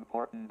most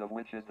important of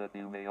which is that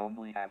you may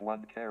only have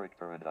one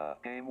character in the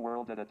game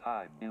world at a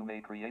time. You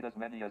may create as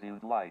many as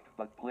you'd like,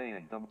 but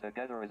playing them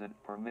together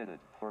isn't permitted.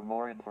 For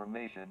more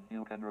information,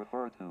 you can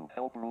refer to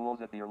help rules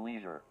at your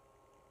leisure.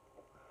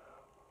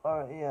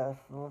 Alright, yeah,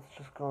 so let's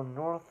just go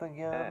north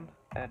again.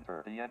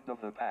 Enter the end of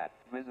the path.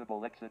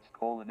 Visible exits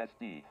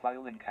 :SD.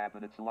 Filing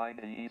cabinets line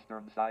the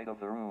eastern side of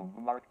the room,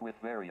 marked with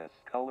various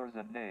colors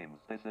and names.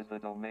 This is the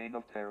domain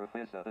of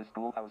Terrafissa, the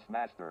schoolhouse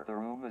master. The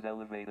room is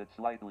elevated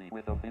slightly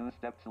with a few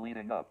steps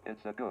leading up.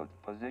 It's a good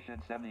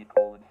position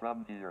semicolon.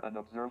 From here, an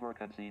observer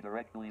can see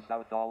directly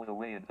south all the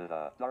way into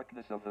the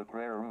darkness of the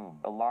prayer room.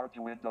 A large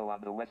window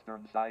on the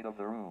western side of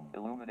the room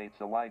illuminates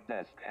a wide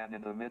desk, and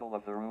in the middle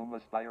of the room a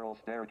spiral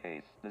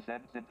staircase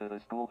descends into the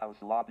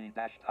schoolhouse lobby.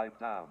 Type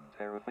down.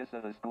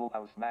 Terrafissa, the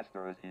schoolhouse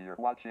master, is here,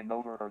 watching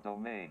over her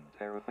domain.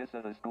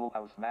 Terrafissa, the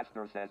schoolhouse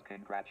master, says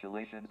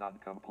congratulations on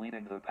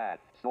completing the path.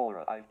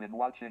 Sora, I've been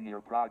watching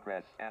your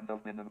progress and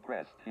have been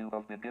impressed. You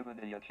have been given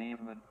the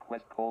achievement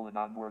quest :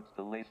 onwards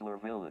to Lasler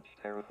Village.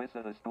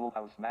 Terrafissa, the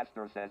schoolhouse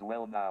master, says,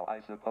 well, now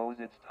I suppose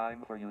it's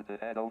time for you to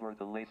head over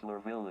to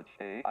Lasler Village.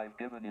 I've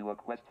given you a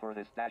quest for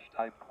this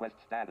type quest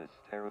status.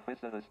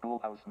 Terrafissa, the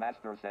schoolhouse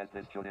master, says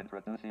this should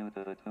introduce you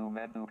to the two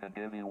men who can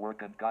give you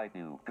work and guide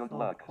you. Good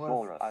luck,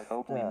 Sora. I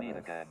hope we meet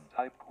again.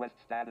 Type quest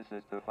status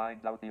is to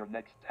find out your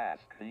next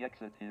task. The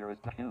exit here is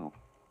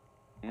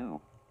QUEST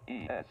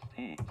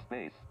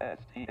space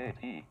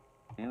STAT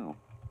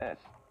US.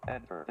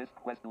 Enter. This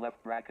quest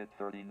left bracket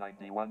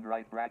 3091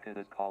 right bracket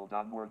is called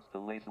Onwards to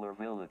Lasler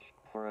Village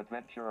for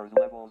adventurers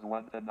levels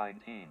 1 to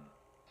 19.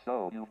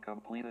 So, you've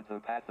completed the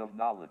path of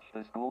knowledge.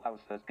 The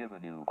schoolhouse has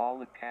given you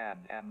all it can,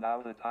 and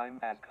now the time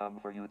has come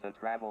for you to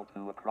travel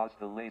to across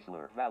the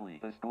Lasler Valley.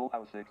 The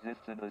schoolhouse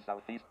exists in the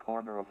southeast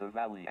corner of the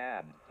valley,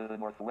 and to the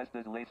northwest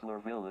is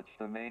Lasler Village,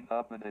 the main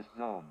hub in this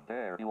zone.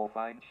 There you will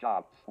find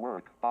shops,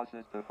 work,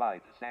 bosses to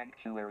fight,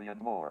 sanctuary, and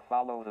more.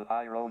 Follow the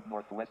high road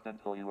northwest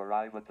until you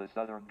arrive at the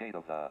southern gate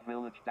of the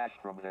village.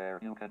 From there,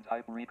 you can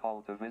type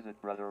recall to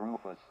visit Brother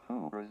Rufus,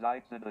 who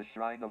resides in the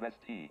Shrine of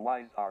St.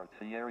 Wiseheart,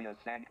 the area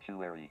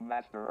sanctuary.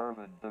 Master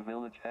Irvin, the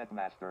village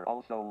headmaster,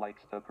 also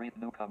likes to greet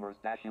newcomers.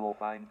 You will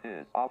find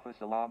his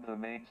office along the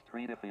main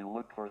street if you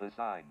look for the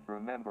sign.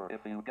 Remember,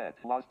 if you get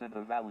lost in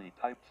the valley,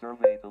 type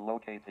survey to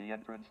locate the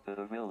entrance to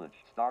the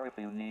village. Star if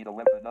you need a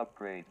weapon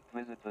upgrade.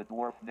 Visit the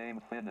dwarf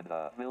named Finn in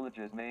the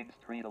village's main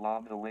street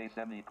along the way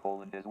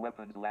semicolon. His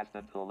weapons last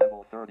until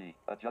level 30,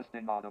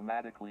 adjusting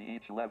automatically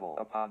each level.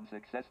 Upon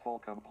successful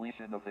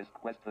completion of this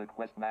quest, the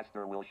quest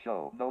master will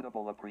show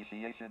notable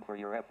appreciation for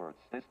your efforts.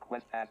 This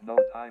quest has no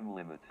time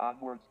limit.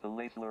 Onwards to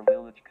Lasler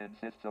Village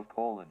consists of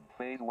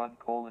Phase 1 :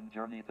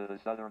 journey to the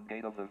southern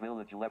gate of the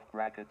village left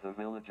bracket the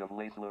village of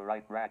Lasler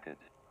right bracket.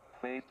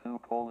 Phase 2 :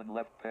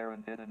 left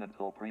parent hidden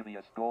until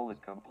previous goal is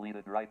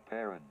completed right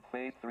parent.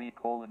 Phase 3 :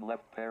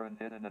 left parent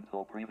hidden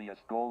until previous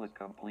goal is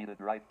completed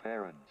right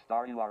parent.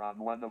 Star you are on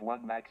one of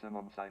one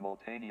maximum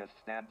simultaneous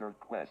standard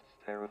quests.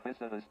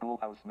 Terrafissa, the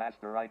schoolhouse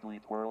master, idly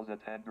twirls a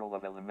tendril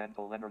of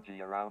elemental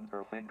energy around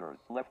her fingers.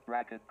 Left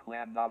bracket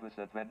clan novice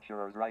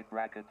adventurers right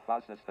bracket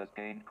Fossis has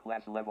gained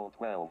class level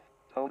 12.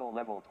 Total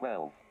level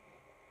 12.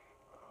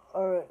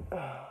 Alright,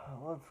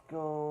 let's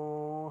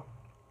go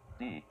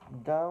D.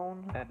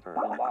 down. Enter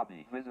the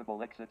lobby.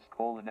 Visible exits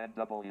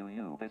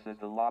NWU. This is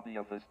the lobby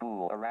of the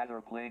school, a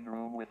rather plain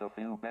room with a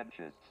few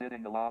benches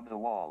sitting along the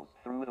walls.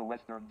 Through the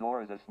western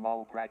door is a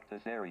small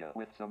practice area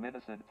with some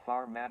innocent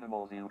farm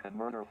animals you can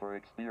murder for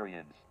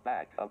experience.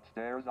 Back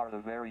upstairs are the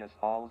various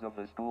halls of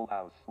the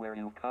schoolhouse where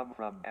you come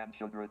from and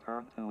should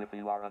return to if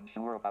you are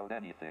unsure about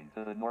anything.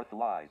 To the north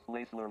lies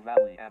Lasler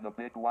Valley and a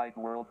big wide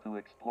world to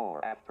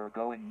explore. After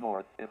going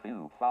north, if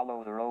you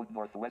follow the road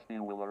northwest,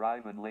 you will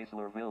arrive in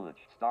Lasler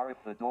Village. Star if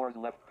the doors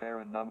left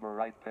parent number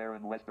right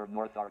parent west or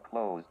north are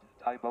closed.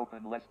 Type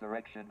open less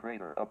direction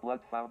greater. A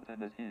blood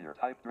fountain is here.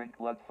 Type drink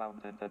blood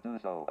fountain to do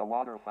so. A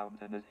water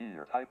fountain is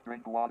here. Type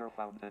drink water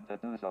fountain to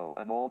do so.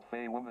 An old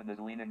fey woman is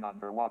leaning on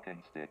her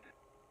walking stick.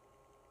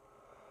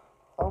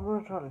 I'm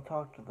gonna try to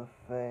talk to the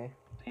Fae.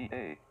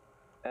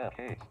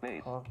 T-A-L-K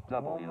space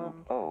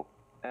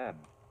W-O-M-A-N.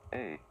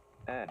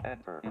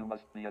 Enter. You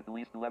must be at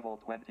least level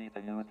 20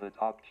 to use the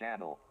talk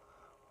channel.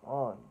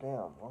 Oh,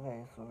 damn.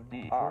 Okay, so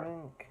drink.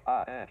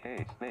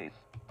 D-R-I-N-K space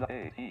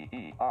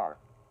A-T-E-R-F-O-U-N-T-A.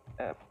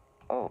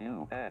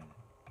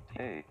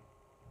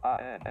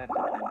 Enter.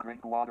 You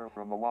drink water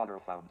from a water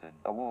fountain.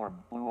 A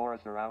warm blue aura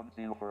surrounds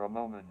you for a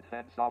moment,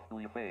 then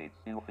softly fades.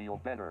 You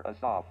feel better. A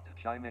soft,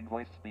 chiming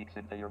voice speaks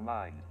into your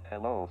mind.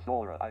 Hello,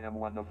 Sora. I am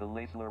one of the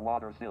Lasler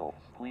water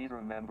sylphs. Please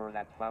remember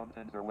that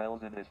fountains or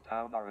wells in this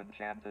town are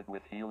enchanted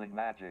with healing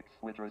magics,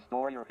 which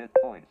restore your hit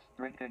points.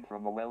 Drinking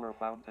from a well or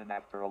fountain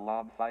after a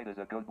long fight is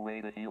a good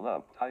way to heal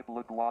up. Type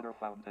look water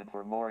fountain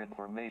for more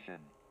information.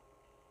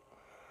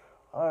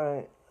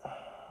 Alright.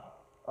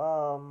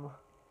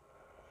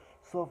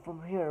 So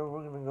from here,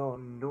 we're gonna go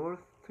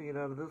north to get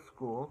out of this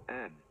school.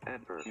 And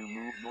enter. You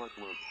move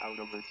northward out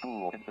of the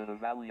school into the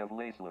valley of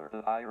Lasler.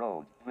 The high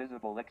road.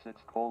 Visible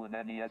exits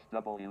NESWNWNE.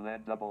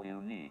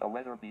 A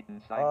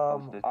weather-beaten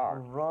signpost is R.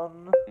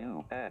 Run.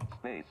 U N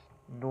space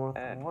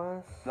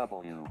Northwest.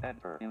 W,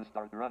 enter. You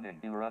start running.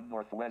 You run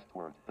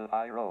northwestward. The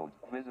high road.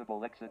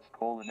 Visible exits,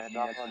 colon, NES,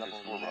 Stop W,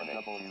 underscore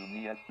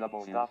running. NES,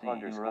 W, Stop C. You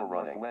underscore run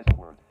running.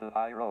 northwestward. The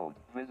high road.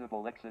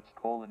 Visible exits,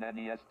 colon,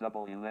 NES,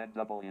 W,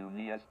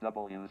 NES,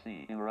 W,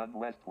 C. You run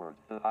westward.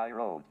 The high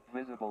road.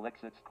 Visible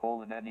exits,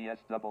 colon, NES,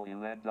 W,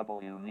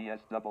 NES,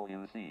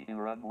 W, C. You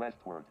run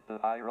westward. The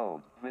high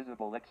road.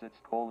 Visible exits,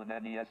 colon,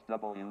 NES,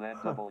 W,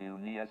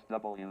 NES,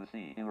 W,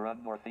 C. You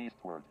run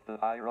northeastward. The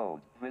high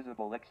road.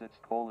 Visible exits,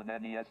 colon,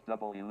 NES,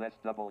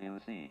 W,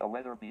 C. A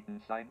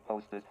weather-beaten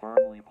signpost is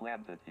firmly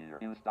planted here.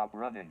 You stop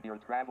running. Your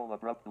travel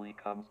abruptly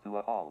comes to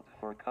a halt.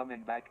 For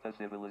coming back to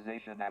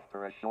civilization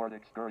after a short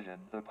excursion,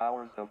 the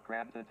powers have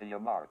granted you a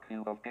mark.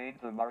 You have gained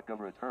the mark of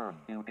return.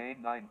 You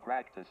gain 9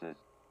 practices.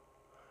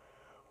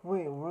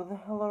 Wait, where the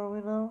hell are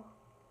we now?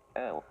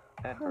 L.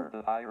 Enter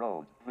the high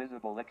road.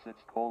 Visible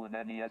exits, colon,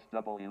 NES,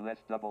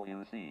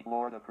 W, C.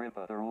 Lord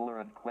Agrippa, the ruler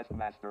and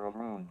questmaster of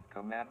Rune,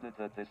 commanded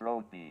that this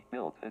road be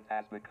built. It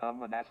has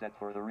become an asset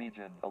for the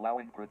region,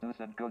 allowing produce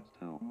and goods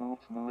to move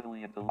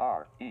smoothly into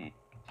R, E,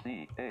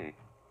 C, A,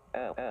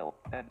 L.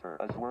 Enter.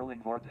 A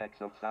swirling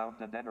vortex of sound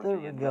and There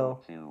energy we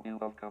envelops you. You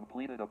have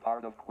completed a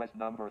part of quest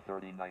number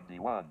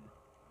 3091.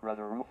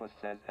 Brother Rufus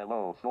says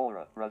hello,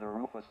 Sora. Brother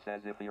Rufus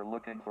says if you're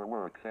looking for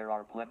work, there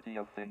are plenty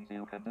of things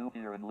you can do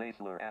here in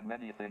Lasler and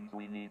many things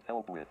we need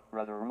help with.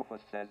 Brother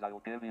Rufus says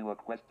I'll give you a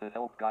quest to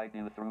help guide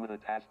you through the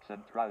tasks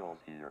and trials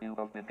here. You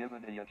have been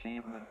given the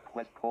achievement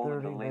quest,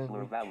 colon, the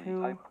Lasler Valley.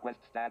 3092. Type quest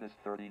status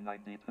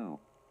 3092.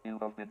 You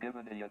have been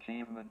given the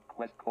achievement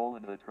quest,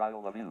 colon, the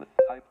trial of youth.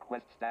 Type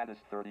quest status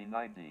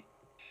 3090.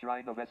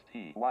 Shrine of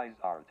St. Wise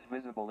Art.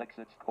 Visible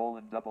exits,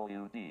 colon,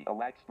 WD. A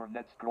wax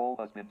net scroll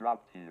has been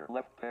dropped here.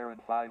 Left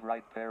parent 5,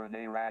 right parent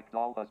A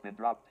ragdoll has been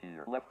dropped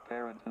here. Left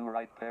parent 2,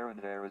 right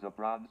parent there is a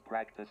bronze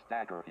practice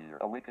dagger here.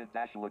 A wicked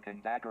dash looking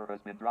dagger has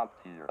been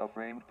dropped here. A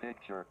framed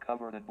picture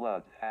covered in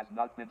blood has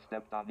not been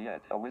stepped on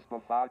yet. A wisp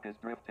of fog is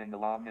drifting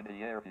along in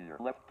the air here.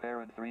 Left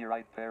parent 3,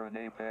 right parent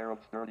A pair of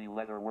sturdy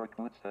leather work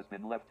boots has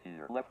been left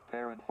here. Left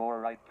parent 4,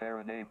 right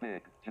parent A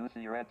big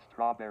juicy red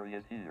strawberry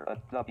is here. A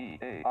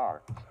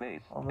W-A-R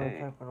space I'm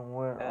gonna type in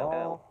where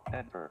all.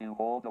 Enter. You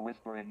hold a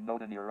whispering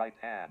note in your right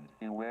hand.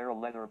 You wear a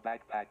leather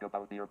backpack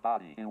about your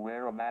body. You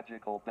wear a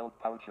magical belt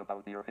pouch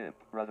about your hip.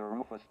 Brother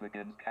Rufus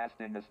begins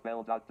casting a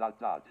spell ...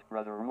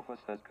 Brother Rufus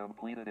has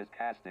completed his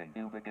casting.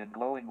 You begin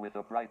glowing with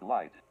a bright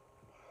light.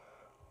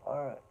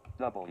 Alright.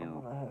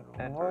 W.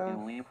 Enter.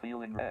 You leave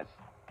feeling S.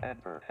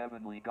 Enter.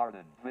 Heavenly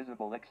Garden.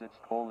 Visible exits,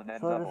 colon,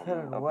 and So I W. just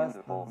headed A west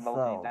beautiful and south.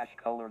 multi-dash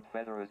colored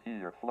feather is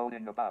here,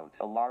 floating about.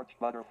 A large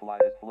butterfly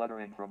is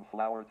fluttering from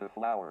flower to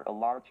flower. A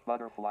large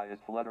butterfly is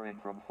fluttering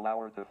from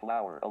flower to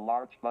flower. A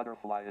large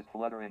butterfly is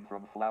fluttering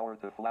from flower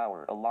to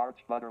flower. A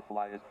large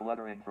butterfly is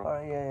fluttering from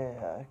Alright,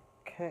 yeah.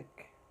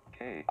 Kick.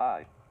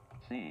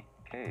 K-I-C,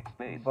 K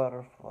space,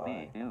 Butterfly.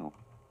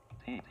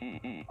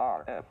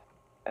 B-U-T-T-E-R-F.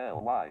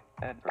 L-Y.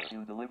 Enter.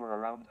 You deliver a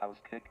roundhouse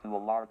kick to a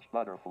large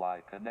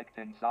butterfly,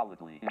 connecting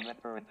solidly. You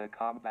enter into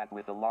combat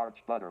with a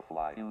large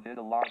butterfly. You hit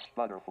a large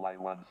butterfly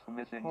once,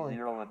 missing Holy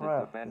 0 and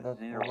crap, it defends that's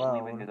 0, loud.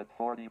 leaving it at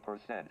 40%.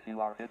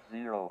 You are hit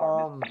 0,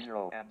 or missed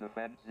 0, and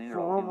defends 0. we're You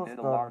almost hit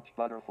a done. large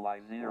butterfly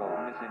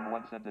 0, missing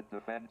once and it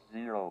defends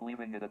 0,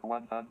 leaving it at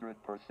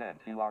 100%.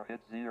 You are hit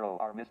 0,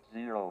 or missed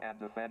 0, and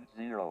defends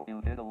 0.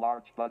 You hit a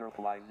large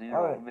butterfly 0,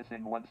 Alright.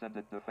 missing once and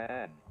it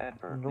defends.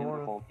 Enter. North,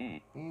 Beautiful E.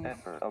 east.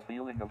 Enter. A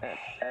feeling of S.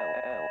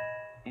 L.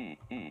 E.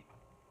 E.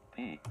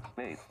 P.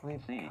 Space. Sleep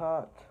C.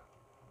 cot.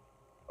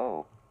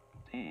 O.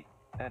 T.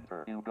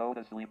 Enter. You go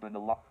to sleep in the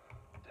lock.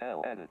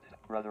 Tell. Edit.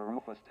 Brother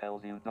Rufus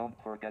tells you don't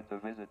forget to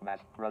visit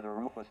Matt. Brother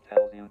Rufus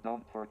tells you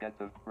don't forget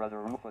to.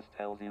 Brother Rufus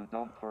tells you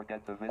don't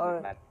forget to visit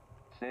Alright. Matt.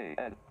 Say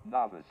ed.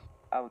 Novice.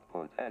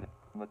 Output ed.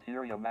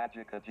 Materia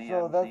Magica GMCP.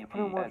 So that's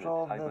pretty much edit.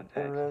 all Type that in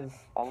there text. is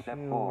Alt to...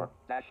 F4.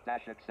 Dash I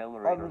mean,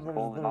 accelerators.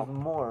 Colon there's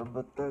more,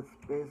 but that's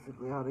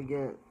basically how to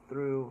get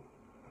through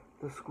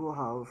the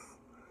schoolhouse.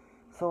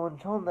 So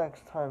until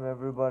next time,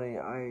 everybody,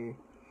 I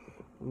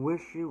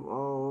wish you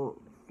all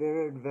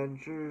fair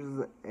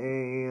adventures,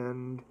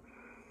 and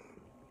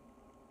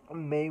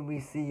may we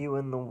see you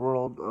in the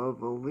world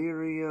of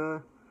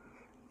Illyria.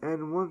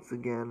 And once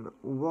again,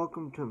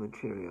 welcome to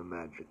Materia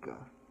Magica.